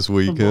most this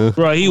week, huh?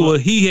 Bro,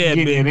 he had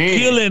been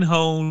killing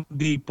Home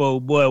Depot,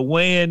 boy,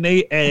 weighing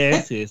they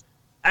asses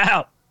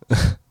out.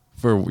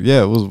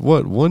 It was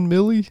what, 1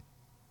 milli?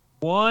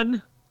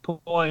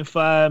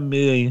 1.5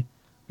 million.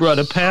 Bro,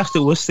 the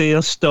pastor would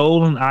sell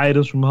stolen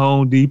items from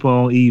Home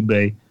Depot on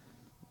eBay.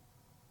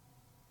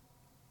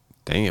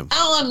 Damn. I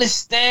don't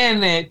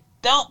understand that.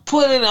 Don't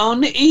put it on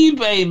the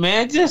eBay,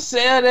 man. Just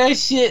sell that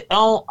shit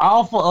on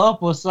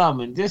OfferUp or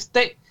something. Just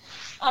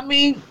don't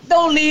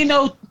leave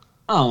no.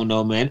 I don't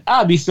know, man.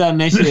 I'll be selling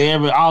that shit at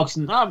every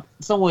auction.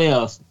 Somewhere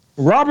else.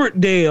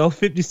 Robert Dale,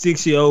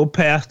 56-year-old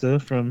pastor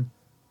from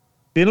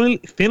Finley,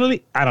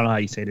 I don't know how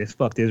you say this.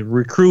 Fuck this.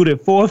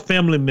 Recruited 4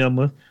 family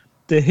members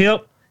to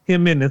help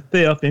him in the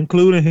theft,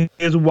 including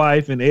his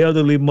wife and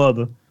elderly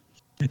mother.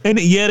 And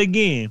yet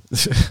again,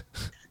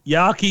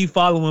 y'all keep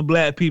following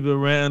black people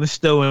around the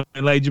store,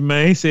 and like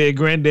Jermaine said,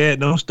 Granddad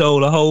done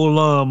stole a whole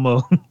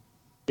lawnmower.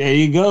 There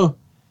you go.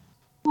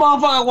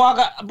 Motherfucker walk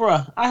out, bro.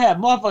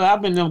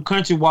 I've been in them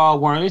country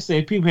Walmart. They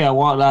say people have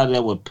walked out of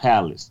there with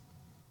pallets.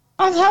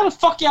 How the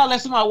fuck y'all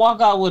let somebody walk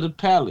out with a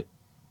pallet?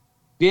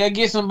 They'll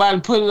get somebody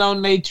to put it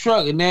on their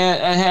truck and they'll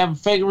have a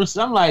fake or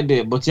something like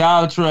that. But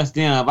y'all trust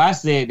them. If I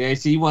said that,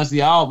 see, you want to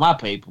see all my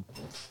paper.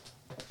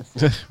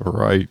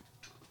 Right.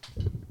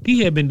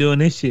 He had been doing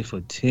this shit for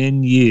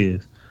 10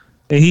 years.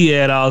 And he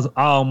had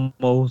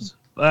almost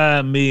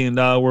 $5 million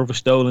worth of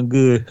stolen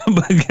goods.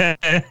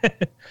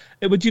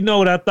 But you know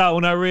what I thought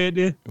when I read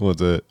this?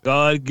 What's that?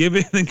 God give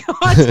it and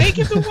God take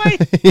it away.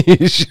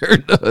 He sure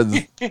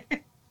does.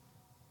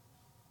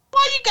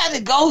 Why you got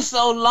to go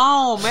so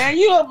long, man?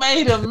 You done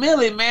made $1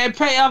 million, man.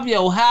 Pay off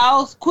your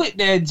house, quit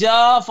that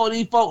job before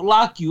these folk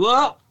lock you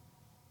up.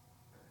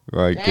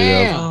 Right,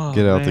 Damn.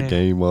 get out the man.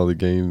 game while the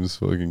game's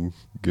fucking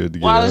good to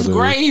get While out it's of.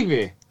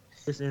 gravy.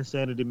 It's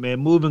insanity, man.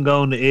 Moving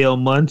on to El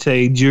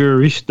Monte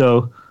Jewelry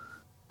Store.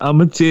 I'm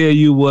going to tell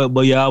you what,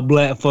 but y'all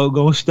black folk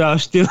going to stop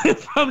stealing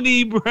from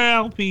these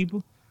brown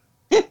people.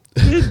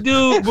 This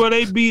dude, bro,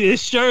 they beat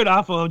his shirt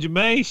off of him.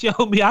 Jermaine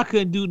showed me I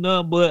couldn't do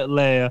nothing but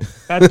laugh.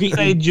 I think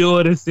they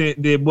Jordan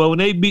sent there, boy. When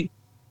they beat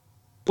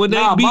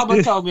Mama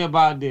this, told me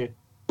about this.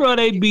 bro,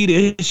 they beat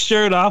his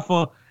shirt off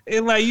on.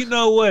 And like, you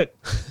know what?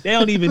 They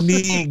don't even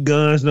need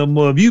guns no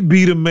more. If you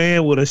beat a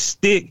man with a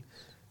stick,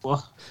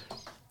 Well,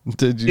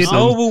 Did you it's see?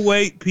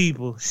 overweight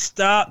people.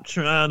 Stop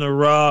trying to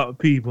rob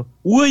people.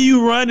 What are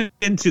you running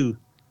into?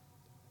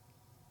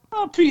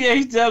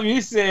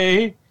 PHW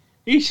said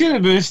he should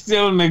have been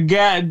stealing the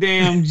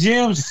goddamn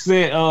gym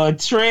set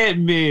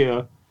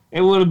treadmill.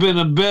 It would have been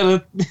a better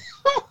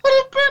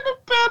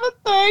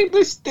thing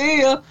to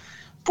steal.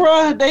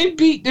 Bruh, they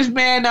beat this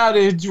man out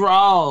of his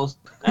drawers.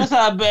 That's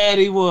how bad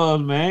he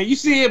was, man. You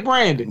see it,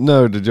 Brandon?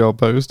 No, did y'all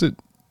post it?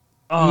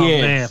 Oh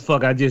Yes. man,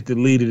 fuck! I just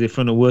deleted it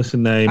from the what's the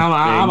name.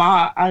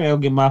 I gotta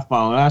get my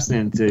phone. I'll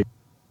send it to you.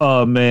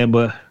 Oh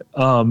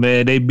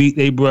man, they beat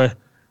they bruh.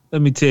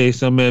 Let me tell you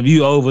something, man. If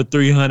you over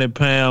 300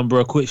 pounds,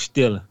 bro, quit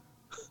stealing.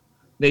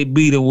 They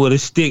beat him with a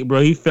stick,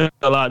 bro. He fell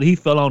out. He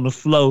fell on the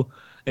floor,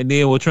 and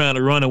then was trying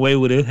to run away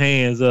with his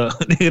hands up.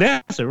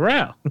 That's a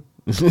wrap.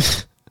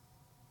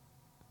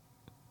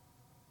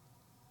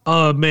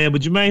 Oh man,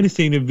 but Jermaine has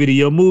seen the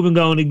video. Moving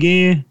on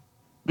again.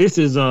 This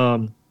is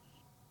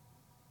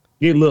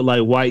it looked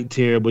like white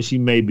terror, but she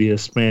may be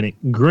Hispanic.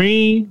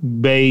 Green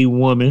Bay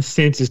woman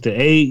sentenced to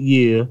 8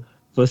 years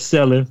for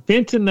selling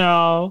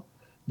fentanyl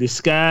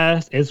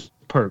disguised as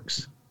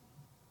perks.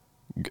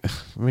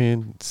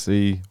 Man,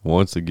 see,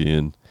 once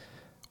again.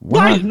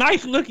 Why?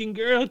 Nice looking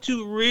girl,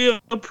 too, real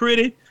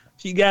pretty.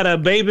 She got her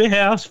baby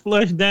house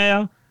flushed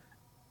down.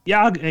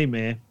 Y'all, hey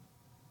man,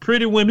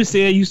 pretty women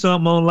sell you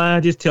something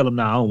online, just tell them,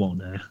 nah, I don't want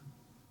that.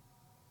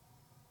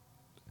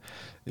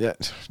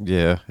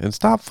 Yeah, and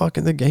stop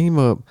fucking the game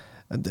up.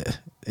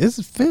 Is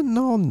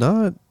fentanyl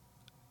not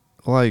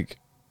like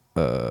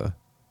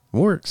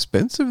more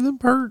expensive than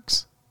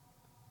perks?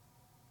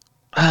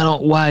 I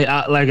don't, like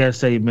I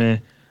say,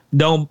 man,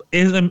 don't,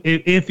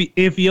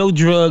 if your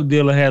drug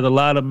dealer has a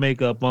lot of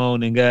makeup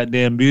on and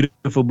goddamn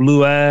beautiful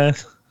blue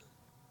eyes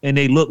and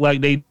they look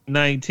like they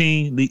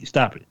 19,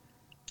 stop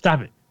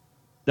it.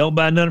 Don't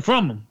buy nothing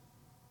from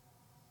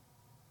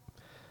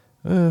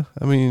them.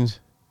 I mean,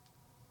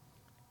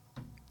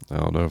 I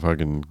don't know if I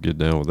can get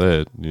down with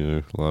that. You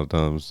know, a lot of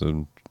times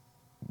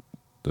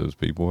those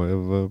people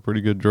have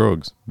pretty good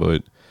drugs.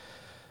 But,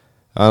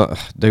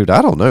 dude,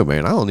 I don't know,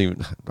 man.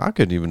 I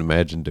couldn't even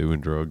imagine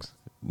doing drugs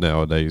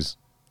nowadays.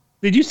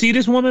 Did you see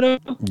this woman though?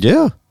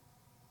 Yeah.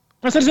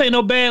 I said, this ain't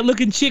no bad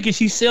looking chick and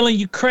she's selling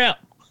you crap.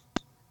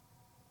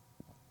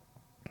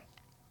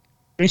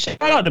 And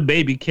shout out to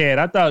Baby Cat.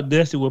 I thought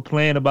Dusty was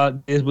playing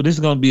about this, but this is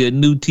going to be a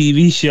new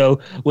TV show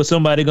where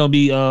somebody going to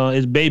be,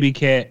 it's Baby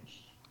Cat.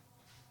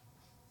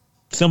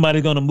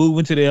 Somebody's going to move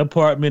into their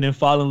apartment and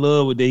fall in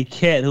love with their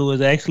cat who is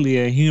actually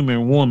a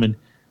human woman.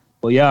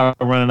 But y'all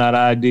are running out of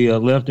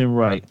ideas left and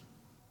right.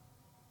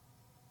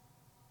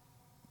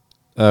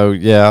 Oh,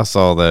 yeah, I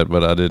saw that,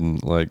 but I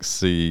didn't,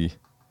 see.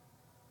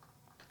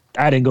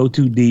 I didn't go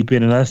too deep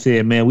in it. I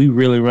said, man, we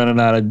really running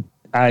out of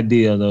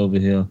ideas over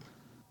here.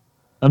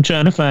 I'm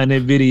trying to find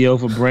that video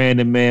for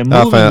Brandon, man.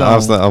 I'm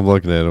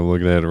looking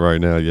at it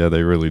right now. Yeah,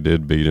 they really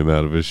did beat him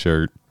out of his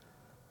shirt.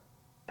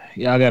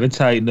 Y'all got to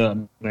tighten up,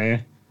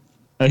 man.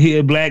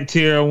 Here, Black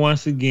Terror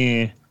once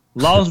again.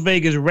 Las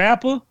Vegas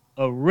rapper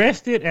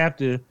arrested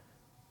after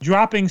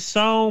dropping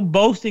song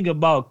boasting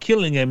about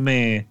killing a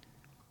man.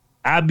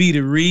 I be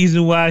the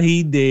reason why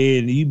he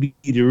dead, and you be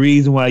the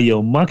reason why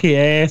your monkey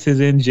ass is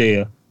in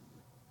jail.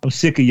 I'm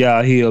sick of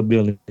y'all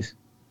hillbillies.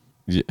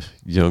 Yeah,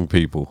 young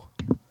people.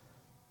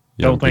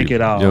 Don't think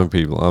at all. Young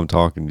people, I'm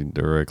talking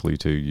directly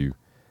to you.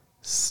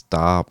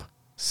 Stop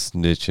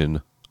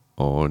snitching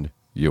on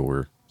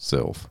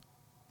yourself.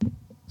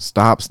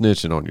 Stop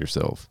snitching on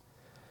yourself.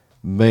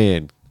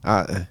 Man,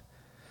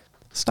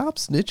 Stop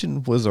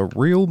Snitching was a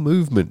real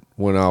movement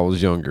when I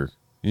was younger.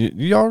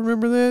 Y'all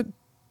remember that?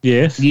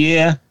 Yes.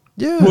 Yeah.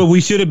 Yeah. Well, we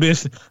should have been,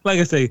 like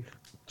I say,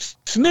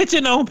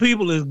 snitching on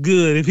people is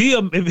good.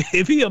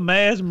 If he a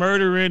mass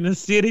murderer in the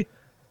city,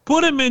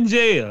 put him in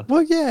jail.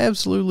 Well, yeah,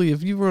 absolutely.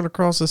 If you run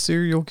across a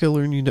serial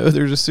killer and you know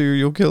there's a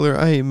serial killer,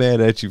 I ain't mad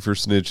at you for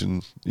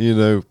snitching,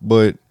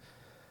 but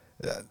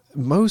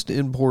most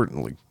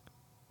importantly,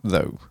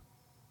 though,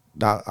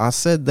 I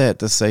said that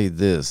to say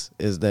this,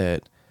 is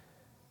that,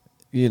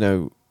 you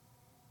know,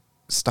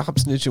 Stop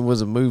Snitching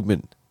was a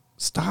movement.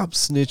 Stop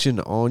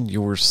snitching on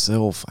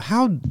yourself.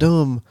 How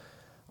dumb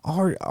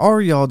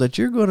are y'all that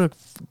you're going to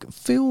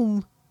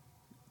film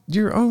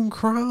your own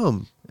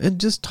crime and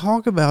just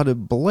talk about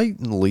it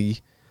blatantly?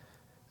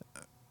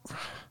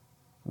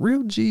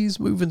 Real G's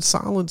moving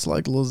silence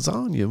like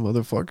lasagna,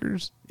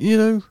 motherfuckers. You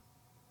know?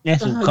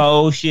 That's some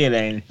cold shit,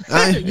 ain't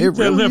it? You It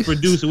tell really that is.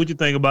 producer what you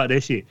think about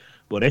that shit.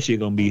 Boy, that shit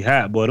gonna be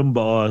hot. Boy, them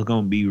bars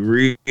gonna be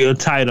real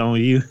tight on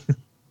you.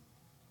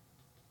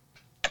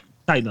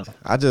 Tight on.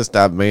 I just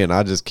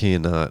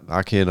cannot.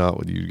 I cannot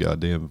with you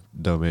goddamn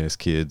dumbass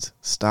kids.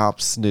 Stop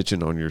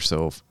snitching on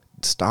yourself.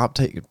 Stop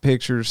taking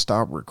pictures.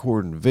 Stop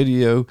recording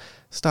video.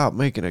 Stop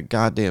making a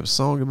goddamn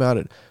song about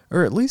it.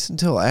 Or at least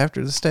until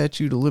after the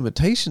statute of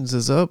limitations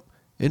is up.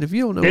 And if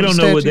you don't know, They what don't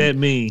a know what statute- that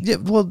means. Yeah,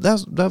 well,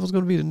 that was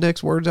going to be the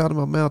next words out of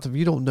my mouth. If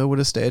you don't know what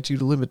a statute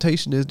of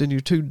limitation is, then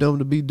you're too dumb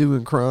to be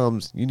doing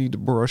crimes. You need to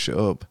brush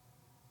up.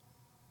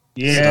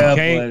 Yeah,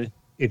 Okay.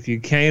 If you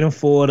can't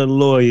afford a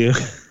lawyer,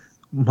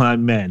 my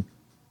man,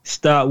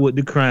 start with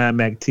the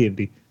crime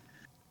activity.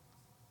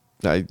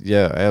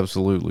 Yeah,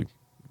 absolutely.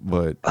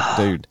 But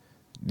dude,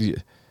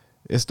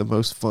 it's the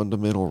most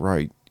fundamental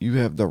right. You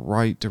have the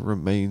right to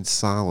remain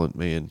silent,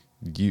 man.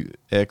 You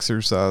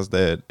exercise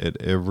that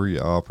at every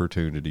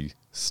opportunity.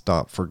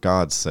 Stop, for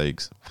God's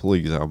sakes.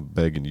 Please, I'm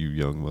begging you,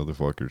 young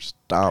motherfuckers.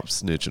 Stop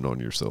snitching on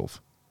yourself.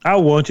 I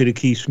want you to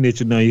keep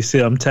snitching on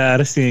yourself. I'm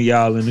tired of seeing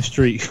y'all in the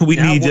street. We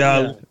need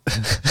y'all.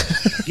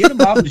 Get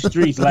them off the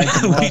streets like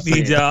the We boss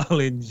need said. y'all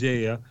in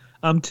jail.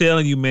 I'm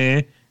telling you,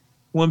 man.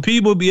 When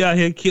people be out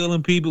here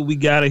killing people, we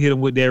gotta hit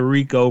them with that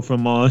Rico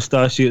from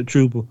Starship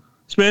Trooper.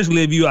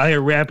 Especially if you out here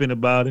rapping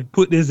about it.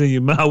 Put this in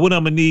your mouth. What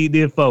I'm gonna need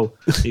this for?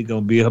 It's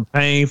gonna be a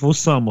painful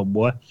summer,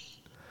 boy.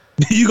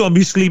 You gonna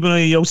be sleeping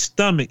on your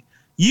stomach.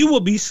 You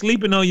will be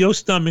sleeping on your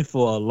stomach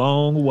for a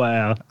long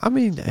while. I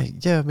mean,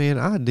 yeah, man,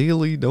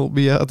 ideally don't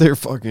be out there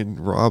fucking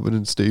robbing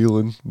and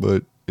stealing,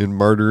 and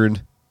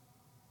murdering.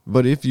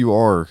 But if you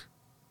are,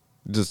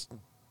 just,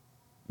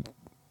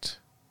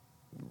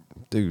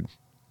 dude,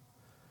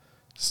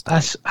 I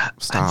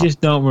stop. just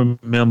don't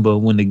remember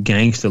when the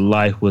gangster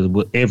life was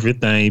with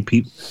everything.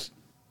 People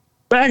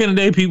back in the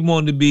day, people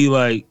wanted to be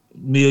like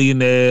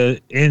millionaires,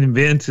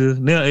 inventors.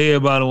 Now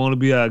everybody want to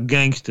be a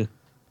gangster.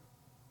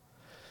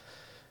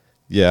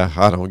 Yeah,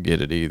 I don't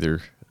get it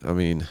either. I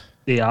mean,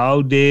 They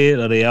all dead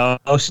or they all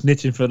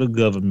snitching for the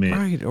government.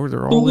 right, or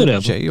they're Well, all in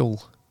whatever.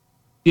 jail.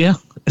 Yeah,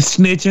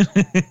 snitching.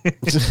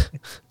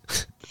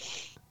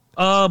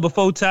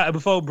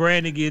 Before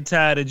Brandon get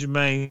tired of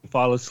Jermaine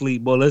fall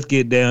asleep, boy, let's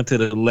get down to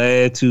the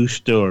last two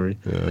stories.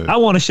 I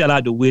want to shout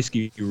out to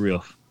Whiskey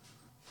Riff.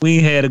 We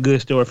ain't had a good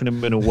story from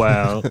them in a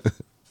while.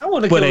 I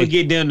want to But go they- and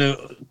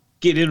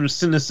get them to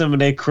send us some of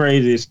their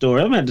crazy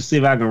stories. I'm gonna have to see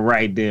if I can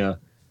write down.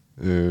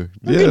 Yeah,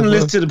 Give them a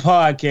listen to the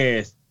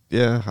podcast.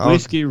 yeah.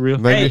 Whiskey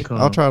Riff. Maybe Hey,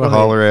 I'll try to go ahead.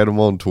 holler at them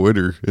on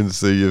Twitter and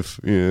see if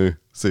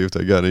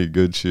they got any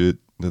good shit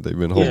that they've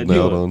been holding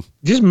do out it. on.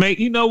 Just make,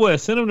 you know what?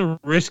 Send them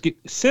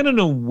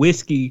the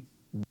Whiskey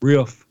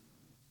Riff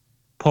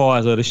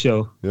pause of the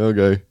show. Yeah,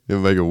 okay,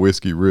 and make a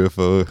whiskey riff,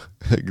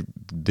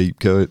 deep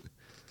cut.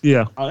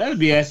 Yeah. Oh, that'd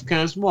be actually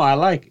kind of small. I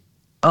like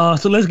it.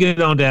 So let's get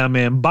it on down,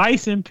 man.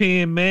 Bison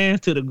pin man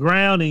to the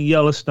ground in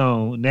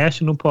Yellowstone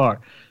National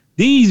Park.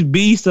 These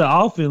beasts are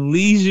often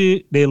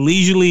they're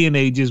leisurely and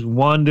they just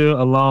wander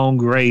along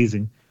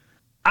grazing.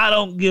 I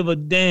don't give a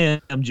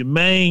damn.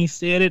 Jermaine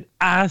said it.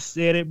 I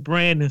said it.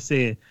 Brandon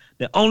said.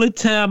 The only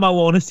time I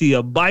want to see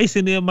a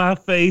bison in my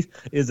face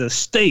is a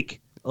steak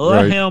or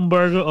Right. a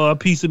hamburger or a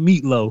piece of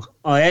meatloaf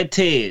Oh, that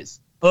Ted's.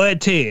 or at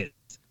Ted's.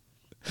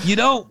 You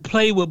don't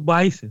play with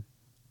bison.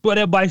 But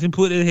that bison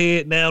put his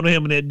head down to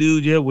him and that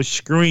dude just was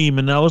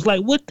screaming. I was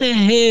like, what the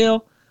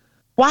hell?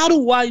 Why do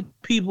white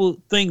people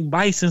think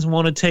bisons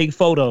want to take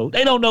photos?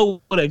 They don't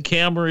know what a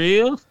camera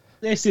is.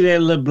 They see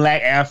that little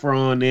black afro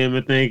on them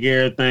and think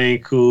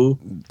everything cool.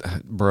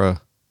 Bruh,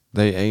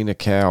 they ain't a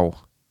cow.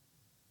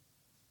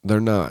 They're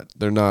not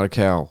a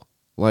cow.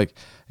 Like,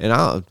 and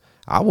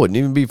I wouldn't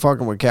even be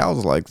fucking with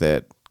cows like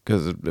that,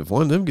 because if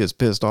one of them gets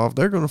pissed off,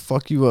 they're gonna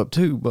fuck you up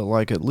too. But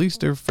like, at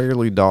least they're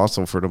fairly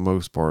docile for the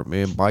most part,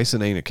 man.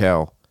 Bison ain't a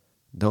cow.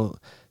 Don't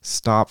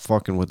stop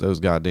fucking with those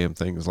goddamn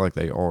things like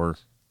they are,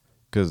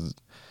 because.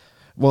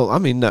 Well, I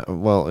mean,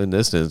 in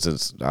this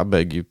instance, I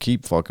beg you,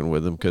 keep fucking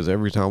with them, because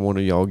every time one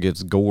of y'all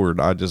gets gored,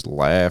 I just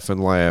laugh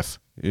and laugh.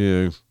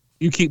 You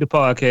You keep the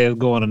podcast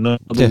going another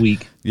Yeah.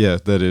 week. Yeah,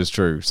 that is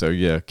true. So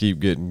yeah, keep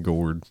getting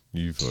gored,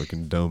 you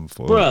fucking dumb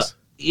fucks. Bruh,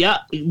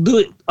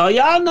 y'all, are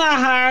y'all not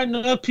hiring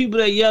enough people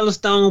at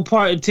Yellowstone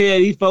Park to tell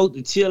these folks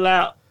to chill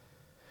out?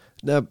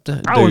 I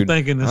was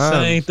thinking the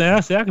same thing. I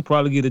said I could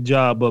probably get a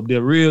job up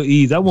there real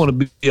easy. I want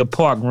to be a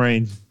park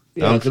ranger.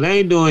 Yeah, because they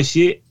ain't doing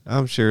shit.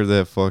 I'm sure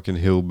that fucking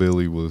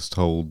hillbilly was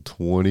told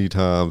 20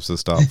 times to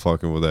stop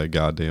fucking with that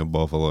goddamn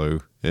buffalo,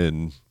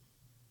 and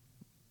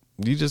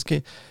you just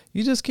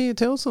can't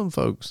tell some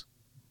folks.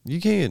 You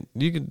can't.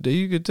 You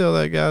could tell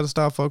that guy to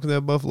stop fucking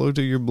that buffalo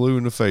till you're blue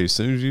in the face. As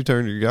soon as you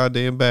turn your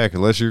goddamn back,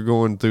 unless you're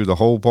going through the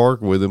whole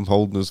park with him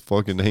holding his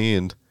fucking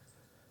hand.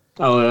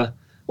 Oh,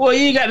 well,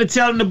 you ain't got to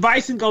tell him. The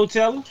bison go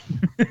tell him.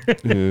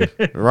 Yeah,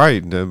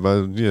 right.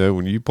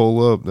 When you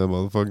pull up, that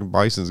motherfucking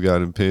bison's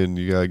got him pinned.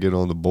 You gotta get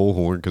on the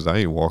bullhorn because I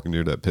ain't walking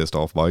near that pissed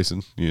off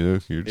bison. You're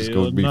just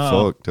gonna be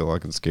fucked till I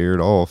can scare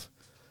it off.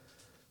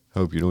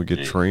 Hope you don't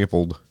get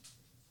trampled.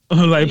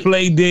 Like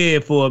play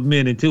dead for a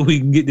minute till we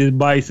can get this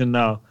bison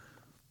now.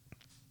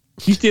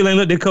 You still ain't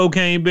looked at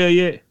Cocaine Bear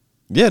yet?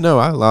 Yeah, no,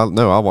 I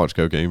watched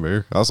Cocaine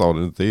Bear. I saw it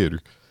in the theater.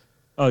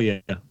 Oh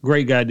yeah,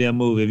 great goddamn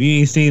movie. If you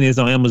ain't seen it, it's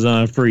on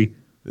Amazon free.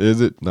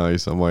 Is it?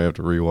 Nice. I might have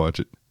to rewatch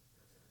it.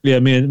 Yeah,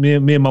 me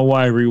and my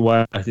wife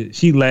rewatched it.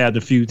 She laughed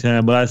a few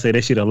times, but I say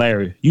that shit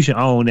hilarious. You should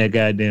own that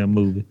goddamn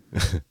movie.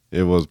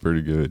 It was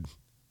pretty good.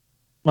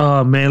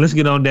 Oh man, let's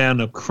get on down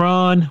to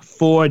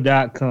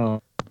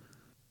cron4.com.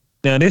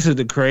 Now this is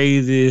the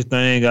craziest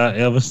thing I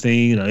ever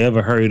seen or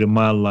ever heard in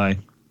my life.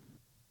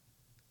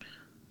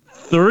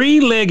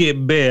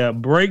 3-legged bear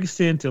breaks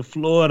into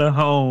Florida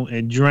home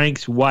and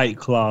drinks White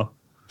Claw.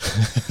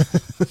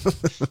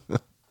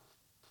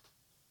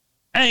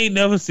 I ain't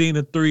never seen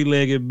a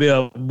 3-legged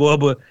bear, boy,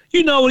 but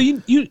you know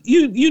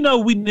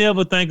we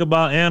never think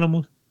about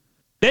animals.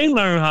 They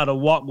learn how to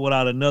walk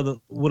without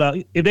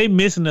if they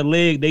missing a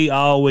leg, they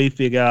always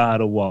figure out how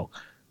to walk.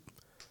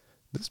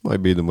 This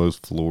might be the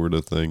most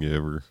Florida thing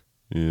ever.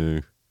 Yeah.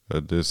 A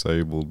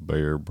disabled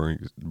bear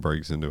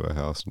breaks into a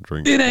house and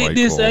drinks. It ain't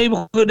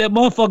disabled. That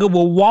motherfucker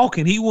was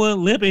walking. He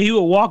wasn't limping. He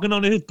was walking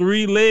on his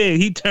 3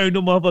 legs. He turned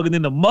the motherfucker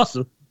into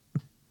muscle.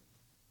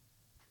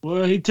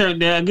 Well, he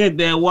turned that. Get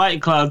that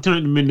White Claw,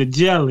 turned him into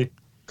jelly.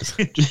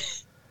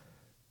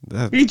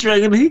 He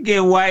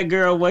getting white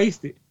girl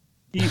wasted.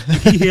 He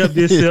helped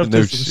himself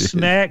to some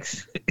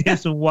snacks and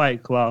some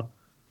White Claw.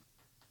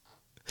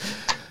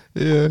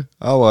 Yeah,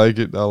 I like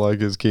it. I like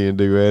his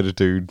can-do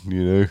attitude,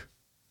 At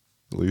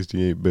least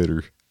he ain't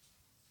bitter.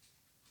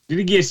 Did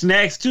he get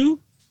snacks too?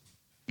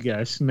 He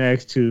got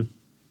snacks too.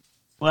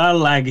 Well, I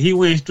like it. He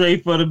went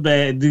straight for the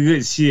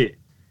good shit.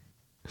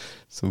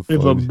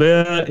 If a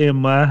bear in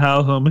my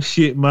house, I'ma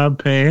shit my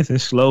pants and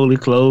slowly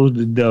close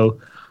the door.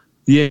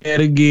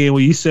 Yet again,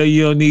 when you say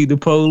you don't need the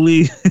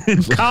police,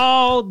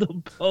 call the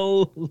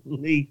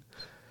police.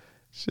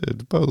 Shit,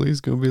 the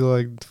police gonna be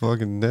like,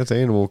 fucking, that's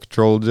animal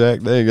control, Jack.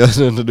 They ain't got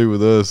nothing to do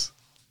with us.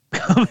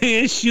 Come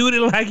in and shoot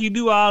it like you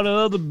do all the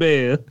other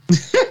bears.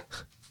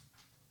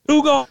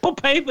 Who gonna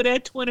pay for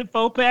that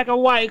 24-pack of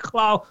White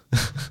Claw?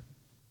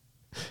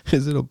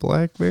 Is it a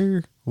black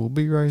bear? We'll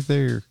be right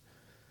there.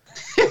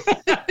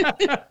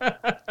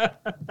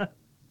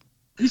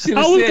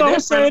 I was gonna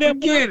say that,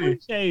 but I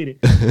appreciate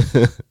it.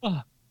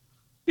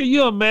 Can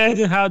you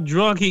imagine how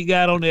drunk he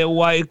got on that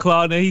White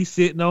Claw? Now he's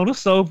sitting on the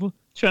sofa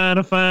trying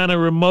to find a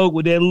remote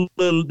with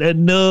that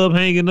nub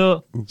hanging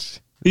up.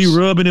 He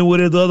rubbing it with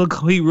his other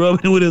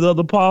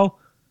paw.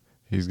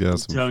 He's got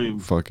some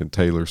fucking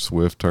Taylor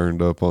Swift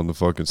turned up on the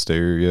fucking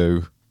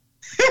stereo.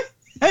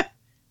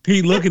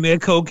 He looking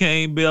at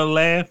Cocaine Bear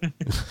laughing.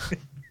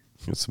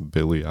 Got some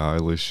Billie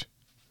Eilish.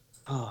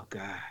 Oh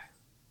God.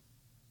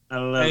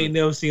 I ain't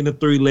never seen a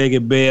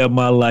 3-legged bear in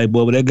my life,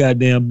 boy, but that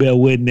goddamn bear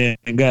went there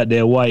and got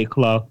that White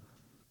Claw.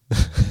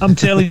 I'm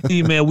telling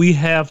you, man,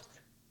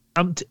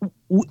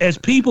 as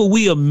people,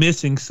 we are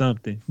missing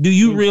something. Do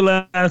you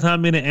realize how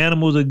many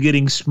animals are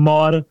getting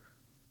smarter?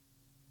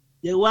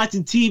 They're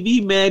watching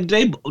TV, man.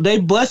 They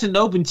busting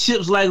open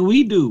chips like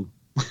we do.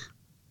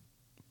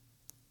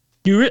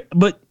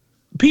 But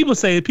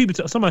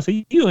somebody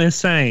say, you're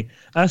insane.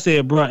 I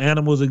said, bro,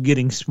 animals are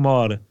getting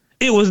smarter.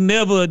 It was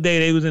never a day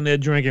they was in there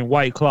drinking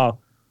White Claw.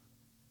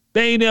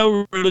 They ain't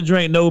never really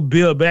drank no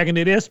beer back in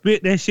there. They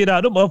spit that shit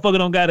out. Them motherfuckers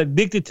don't got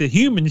addicted to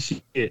human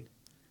shit.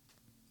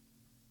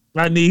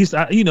 I need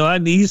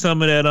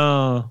some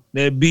of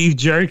that beef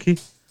jerky.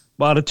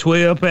 About a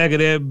 12-pack of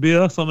that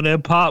beer, some of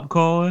that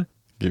popcorn.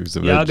 Give me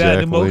some Y'all of that got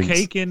any more Links.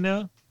 cake in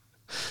there?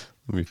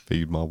 Let me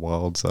feed my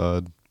wild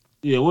side.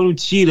 Yeah, what them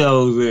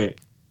Cheetos at?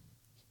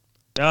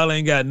 Y'all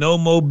ain't got no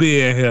more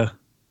beer here.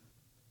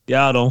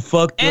 Y'all don't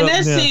fuck up. And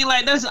that seem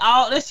like that's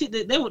all that shit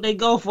that what they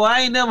go for.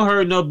 I ain't never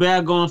heard no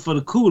bear going for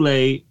the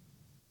Kool-Aid.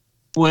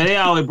 Well, they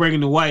always bringing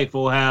the white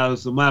for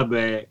house, so my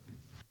bad.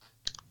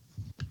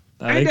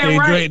 They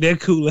can't drink that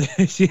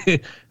Kool-Aid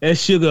shit. That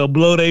sugar will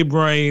blow their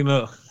brain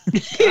up.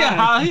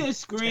 Yeah, he'll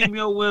scream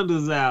your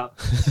windows out.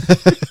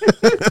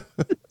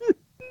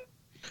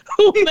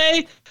 Who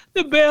made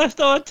the bear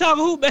start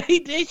talking? Who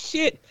made this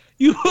shit?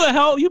 You put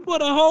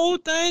a whole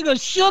thing of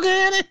sugar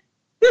in it?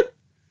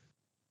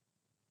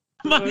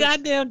 My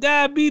goddamn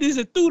diabetes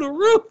is through the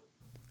roof.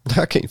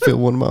 I can't feel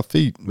one of my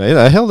feet. Man,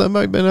 the hell, that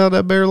might have been how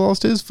that bear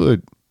lost his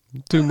foot.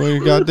 Too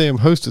many goddamn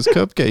Hostess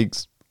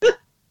cupcakes.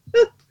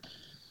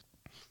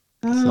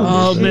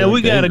 Oh man,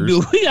 we gotta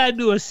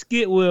do a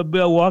skit where a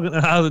bear walking in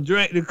the house and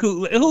drink the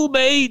Kool-Aid. Who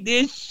made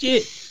this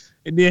shit?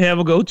 And then have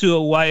him go to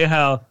a White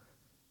House.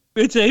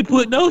 Bitch ain't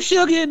put no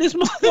sugar in this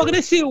motherfucker.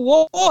 That shit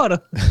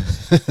water.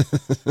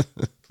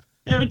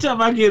 Every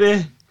time I get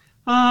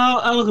I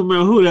don't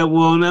remember who that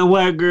was. That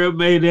white girl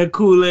made that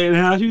Kool-Aid in the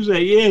house. She was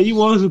like, yeah, you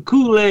want some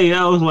Kool-Aid?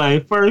 I was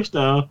like, first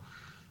off,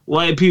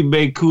 white people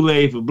make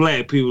Kool-Aid for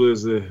black people.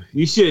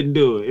 You shouldn't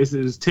do it.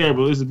 It's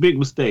terrible. It's a big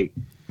mistake.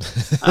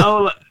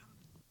 I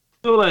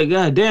was like,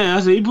 God damn.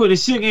 I said, you put the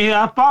sugar in here.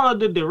 I followed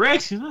the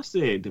directions. I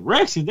said,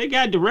 directions? They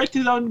got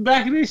directions on the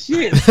back of this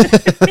shit.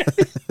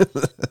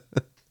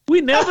 We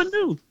never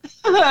knew.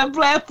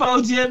 Black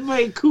folks just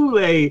make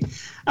Kool-Aid.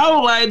 I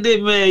was like,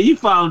 that man, you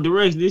following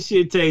directions. This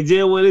shit tastes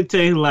just what it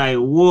tastes like,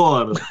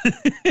 water.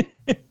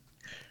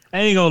 I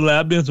ain't gonna lie.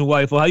 I've been some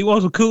white folks. You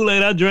want some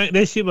Kool-Aid? I drank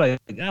that shit like,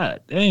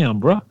 God damn,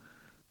 bro.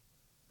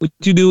 What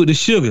you do with the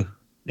sugar?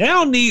 They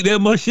don't need that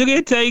much sugar.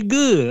 It tastes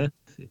good. I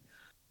said,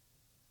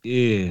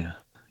 yeah,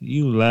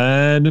 you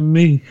lied to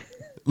me.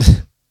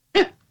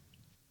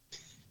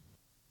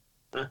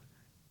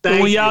 So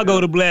when y'all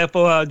go to black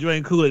folk house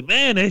drink Kool-Aid,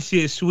 man, that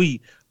shit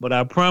sweet. But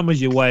I promise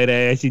you, white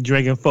ass, you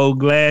drinking 4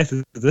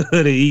 glasses of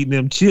it eating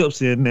them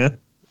chips in there.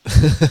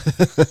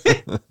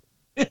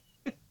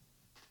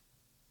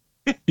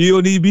 You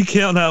don't need to be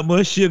counting how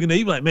much sugar. Now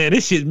you like, man,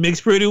 this shit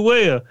mixed pretty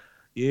well.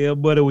 Yeah,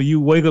 buddy, when you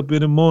wake up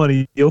in the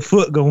morning, your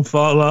foot gonna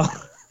fall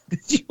off.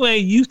 You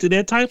ain't used to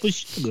that type of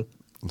sugar.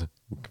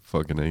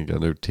 Fucking ain't got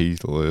no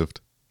teeth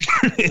left.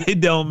 It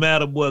don't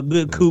matter, boy.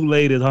 Good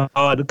Kool-Aid is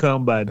hard to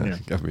come by now.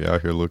 Got me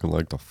out here looking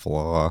like the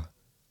Fly.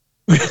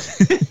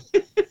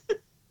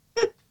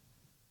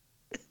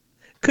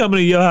 Coming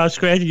to your house,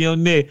 scratching your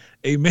neck.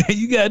 Hey, man,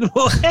 you got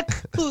more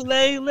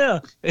Kool-Aid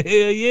left. Hell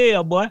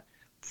yeah, boy.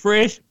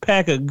 Fresh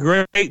pack of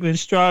grape and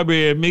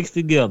strawberry mixed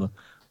together.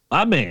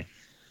 My man.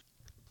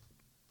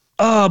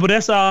 But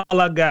that's all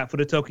I got for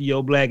the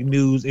Tokyo Black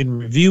News in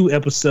Review,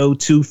 episode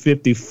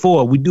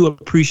 254. We do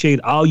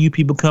appreciate all you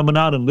people coming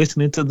out and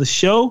listening to the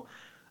show.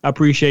 I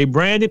appreciate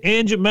Brandon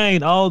and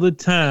Jermaine all the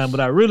time,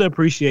 but I really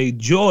appreciate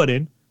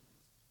Jordan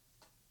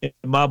and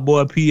my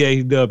boy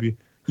PHW.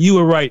 You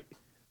were right.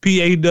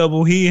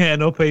 PHW, he had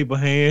no paper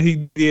hand.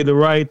 He did the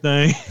right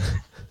thing.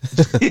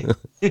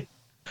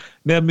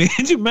 Now, me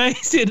and Jermaine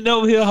sitting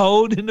over here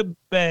holding the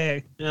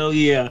bag. Hell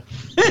yeah.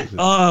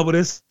 But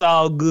it's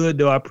all good,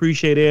 though. I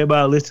appreciate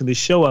everybody listening to the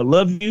show. I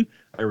love you.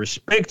 I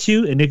respect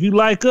you. And if you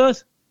like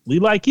us, we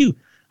like you.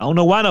 I don't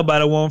know why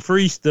nobody want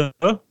free stuff.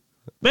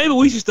 Maybe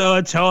we should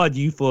start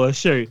charging you for a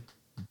shirt.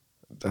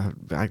 I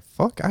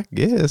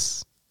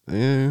guess.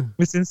 Yeah.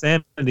 It's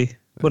insanity.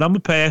 But I'm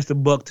going to pass the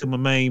buck to my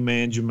main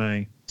man,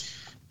 Jermaine.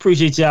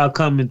 Appreciate y'all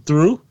coming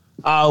through.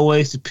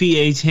 Always the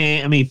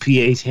PHW.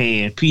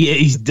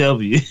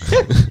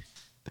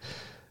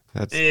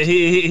 That's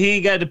He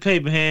ain't got the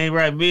paper hand,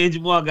 right? Me and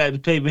Jamal got the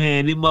paper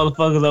hand. These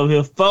motherfuckers over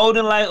here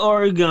folding like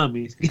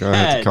origamis. gonna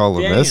have to call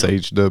him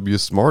SHW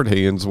Smart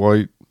Hands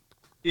White.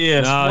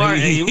 Yeah, No, smart.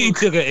 he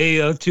took an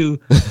L too.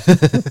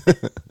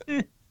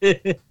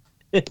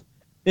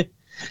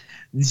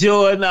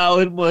 Jordan,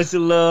 always much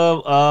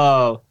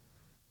love.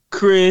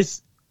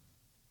 Chris,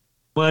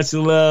 much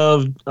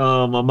love.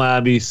 My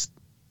mommies.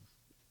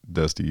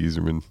 Dusty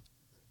Easerman.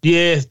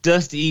 Yes,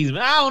 Dusty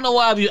Easerman. I don't know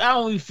why I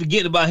don't even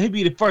forget about him. He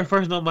be the first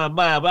person on my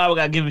mind, but I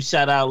gotta give him a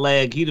shout out.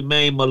 Lag, he the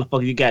main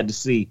motherfucker you got to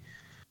see.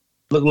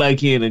 Look like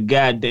he in a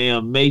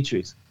goddamn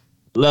Matrix.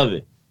 Love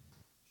it.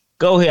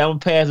 Go ahead. I'm gonna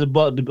pass the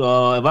buck to.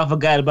 If I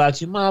forgot about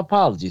you, my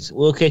apologies.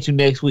 We'll catch you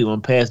next week. I'm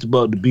gonna pass the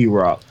buck to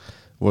B-Rock.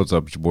 What's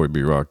up, it's your boy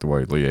B-Rock, the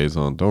White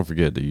Liaison. Don't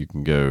forget that you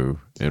can go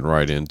and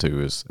write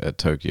into us at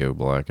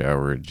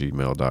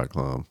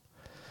TokyoBlackHour@gmail.com.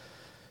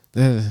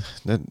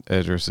 That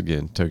address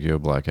again,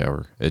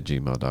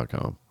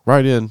 TokyoBlackHour@gmail.com.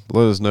 Write in,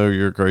 let us know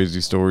your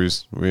crazy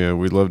stories.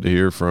 We'd love to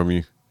hear from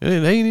you. And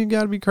it ain't even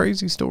got to be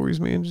crazy stories,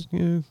 man. Just,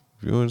 if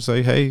you want to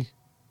say, hey,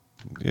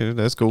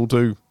 that's cool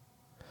too.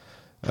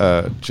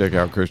 Check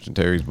out Christian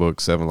Terry's book,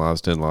 7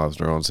 Lives, 10 Lives.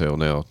 They're on sale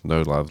now.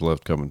 No Lives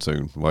Left coming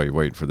soon. While you're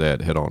waiting for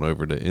that, head on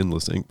over to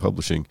Endless Ink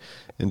Publishing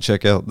and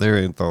check out their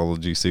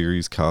anthology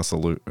series,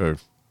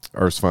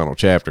 Earth's Final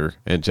Chapter,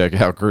 and check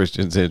out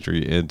Christian's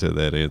entry into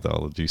that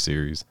anthology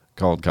series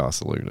called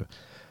Casa Luna.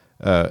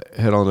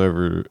 Head on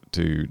over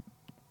to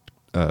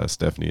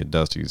Stephanie and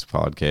Dusty's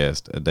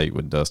podcast, A Date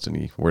with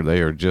Destiny, where they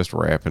are just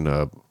wrapping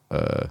up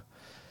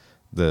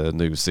the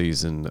new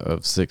season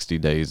of 60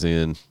 Days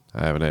In.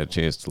 I haven't had a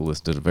chance to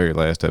listen to the very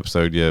last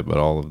episode yet, but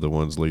all of the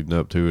ones leading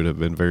up to it have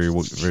been very,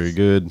 very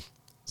good.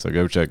 So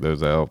go check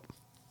those out.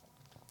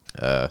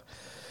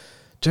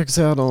 Check us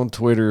out on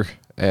Twitter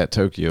at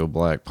Tokyo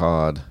Black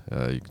Pod.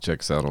 You can check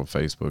us out on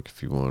Facebook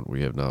if you want.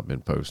 We have not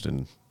been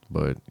posting,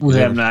 but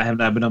have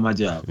not been on my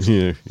job.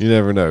 Yeah, you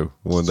never know.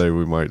 One day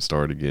we might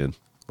start again,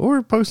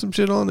 or post some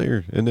shit on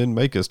there and then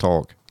make us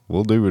talk.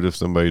 We'll do it if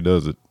somebody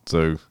does it.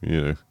 So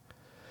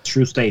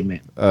True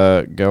statement.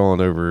 Go on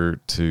over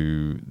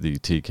to the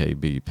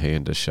TKB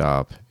Panda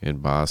shop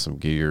and buy some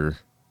gear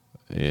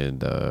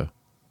and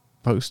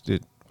post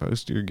it.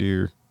 Post your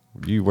gear.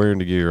 You wearing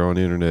the gear on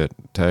the internet,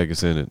 tag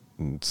us in it,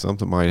 and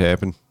something might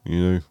happen.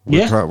 We're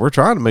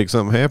trying to make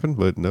something happen,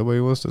 but nobody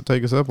wants to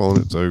take us up on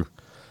it. So,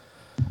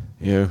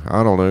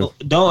 I don't know.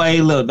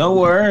 Don't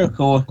worry,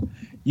 Cole.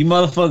 You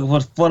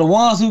motherfucker, for the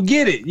ones who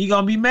get it, you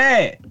gonna be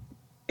mad.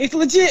 It's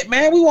legit,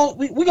 man.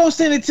 We gonna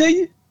send it to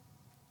you.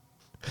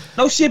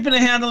 No shipping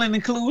and handling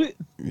included.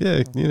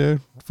 Yeah, you know,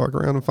 fuck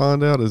around and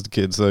find out, as the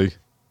kids say.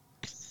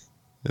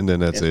 And then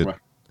that's it. Right.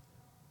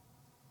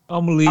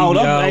 I'm gonna leave.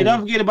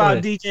 Don't forget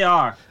about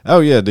DJR.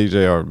 Oh yeah,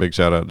 DJR. Big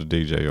shout out to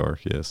DJR.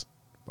 Yes.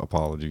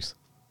 Apologies.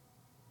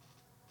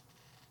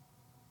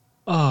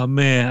 Oh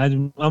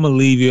man, I'm gonna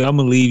leave you. I'm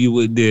gonna leave you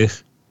with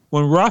this.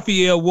 When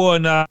Raphael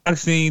Warnock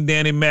seen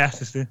Danny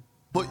Masterson.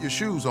 Put your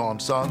shoes on,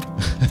 son.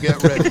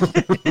 Get ready.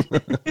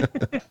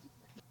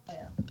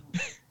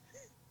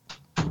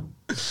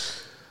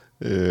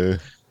 Yeah.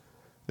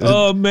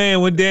 Oh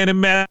man, when Danny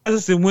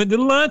Masterson went to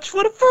lunch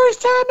for the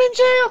first time in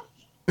jail.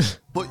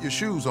 Put your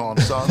shoes on,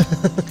 son.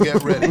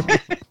 Get ready.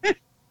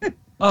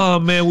 Oh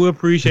man, we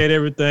appreciate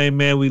everything,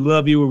 man. We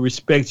love you. We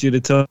respect you.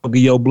 The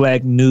Tokyo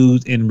Black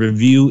News and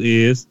Review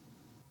is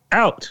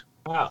out.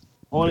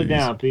 Hold it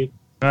down, people.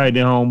 All right,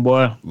 then,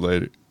 homeboy.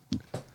 Later.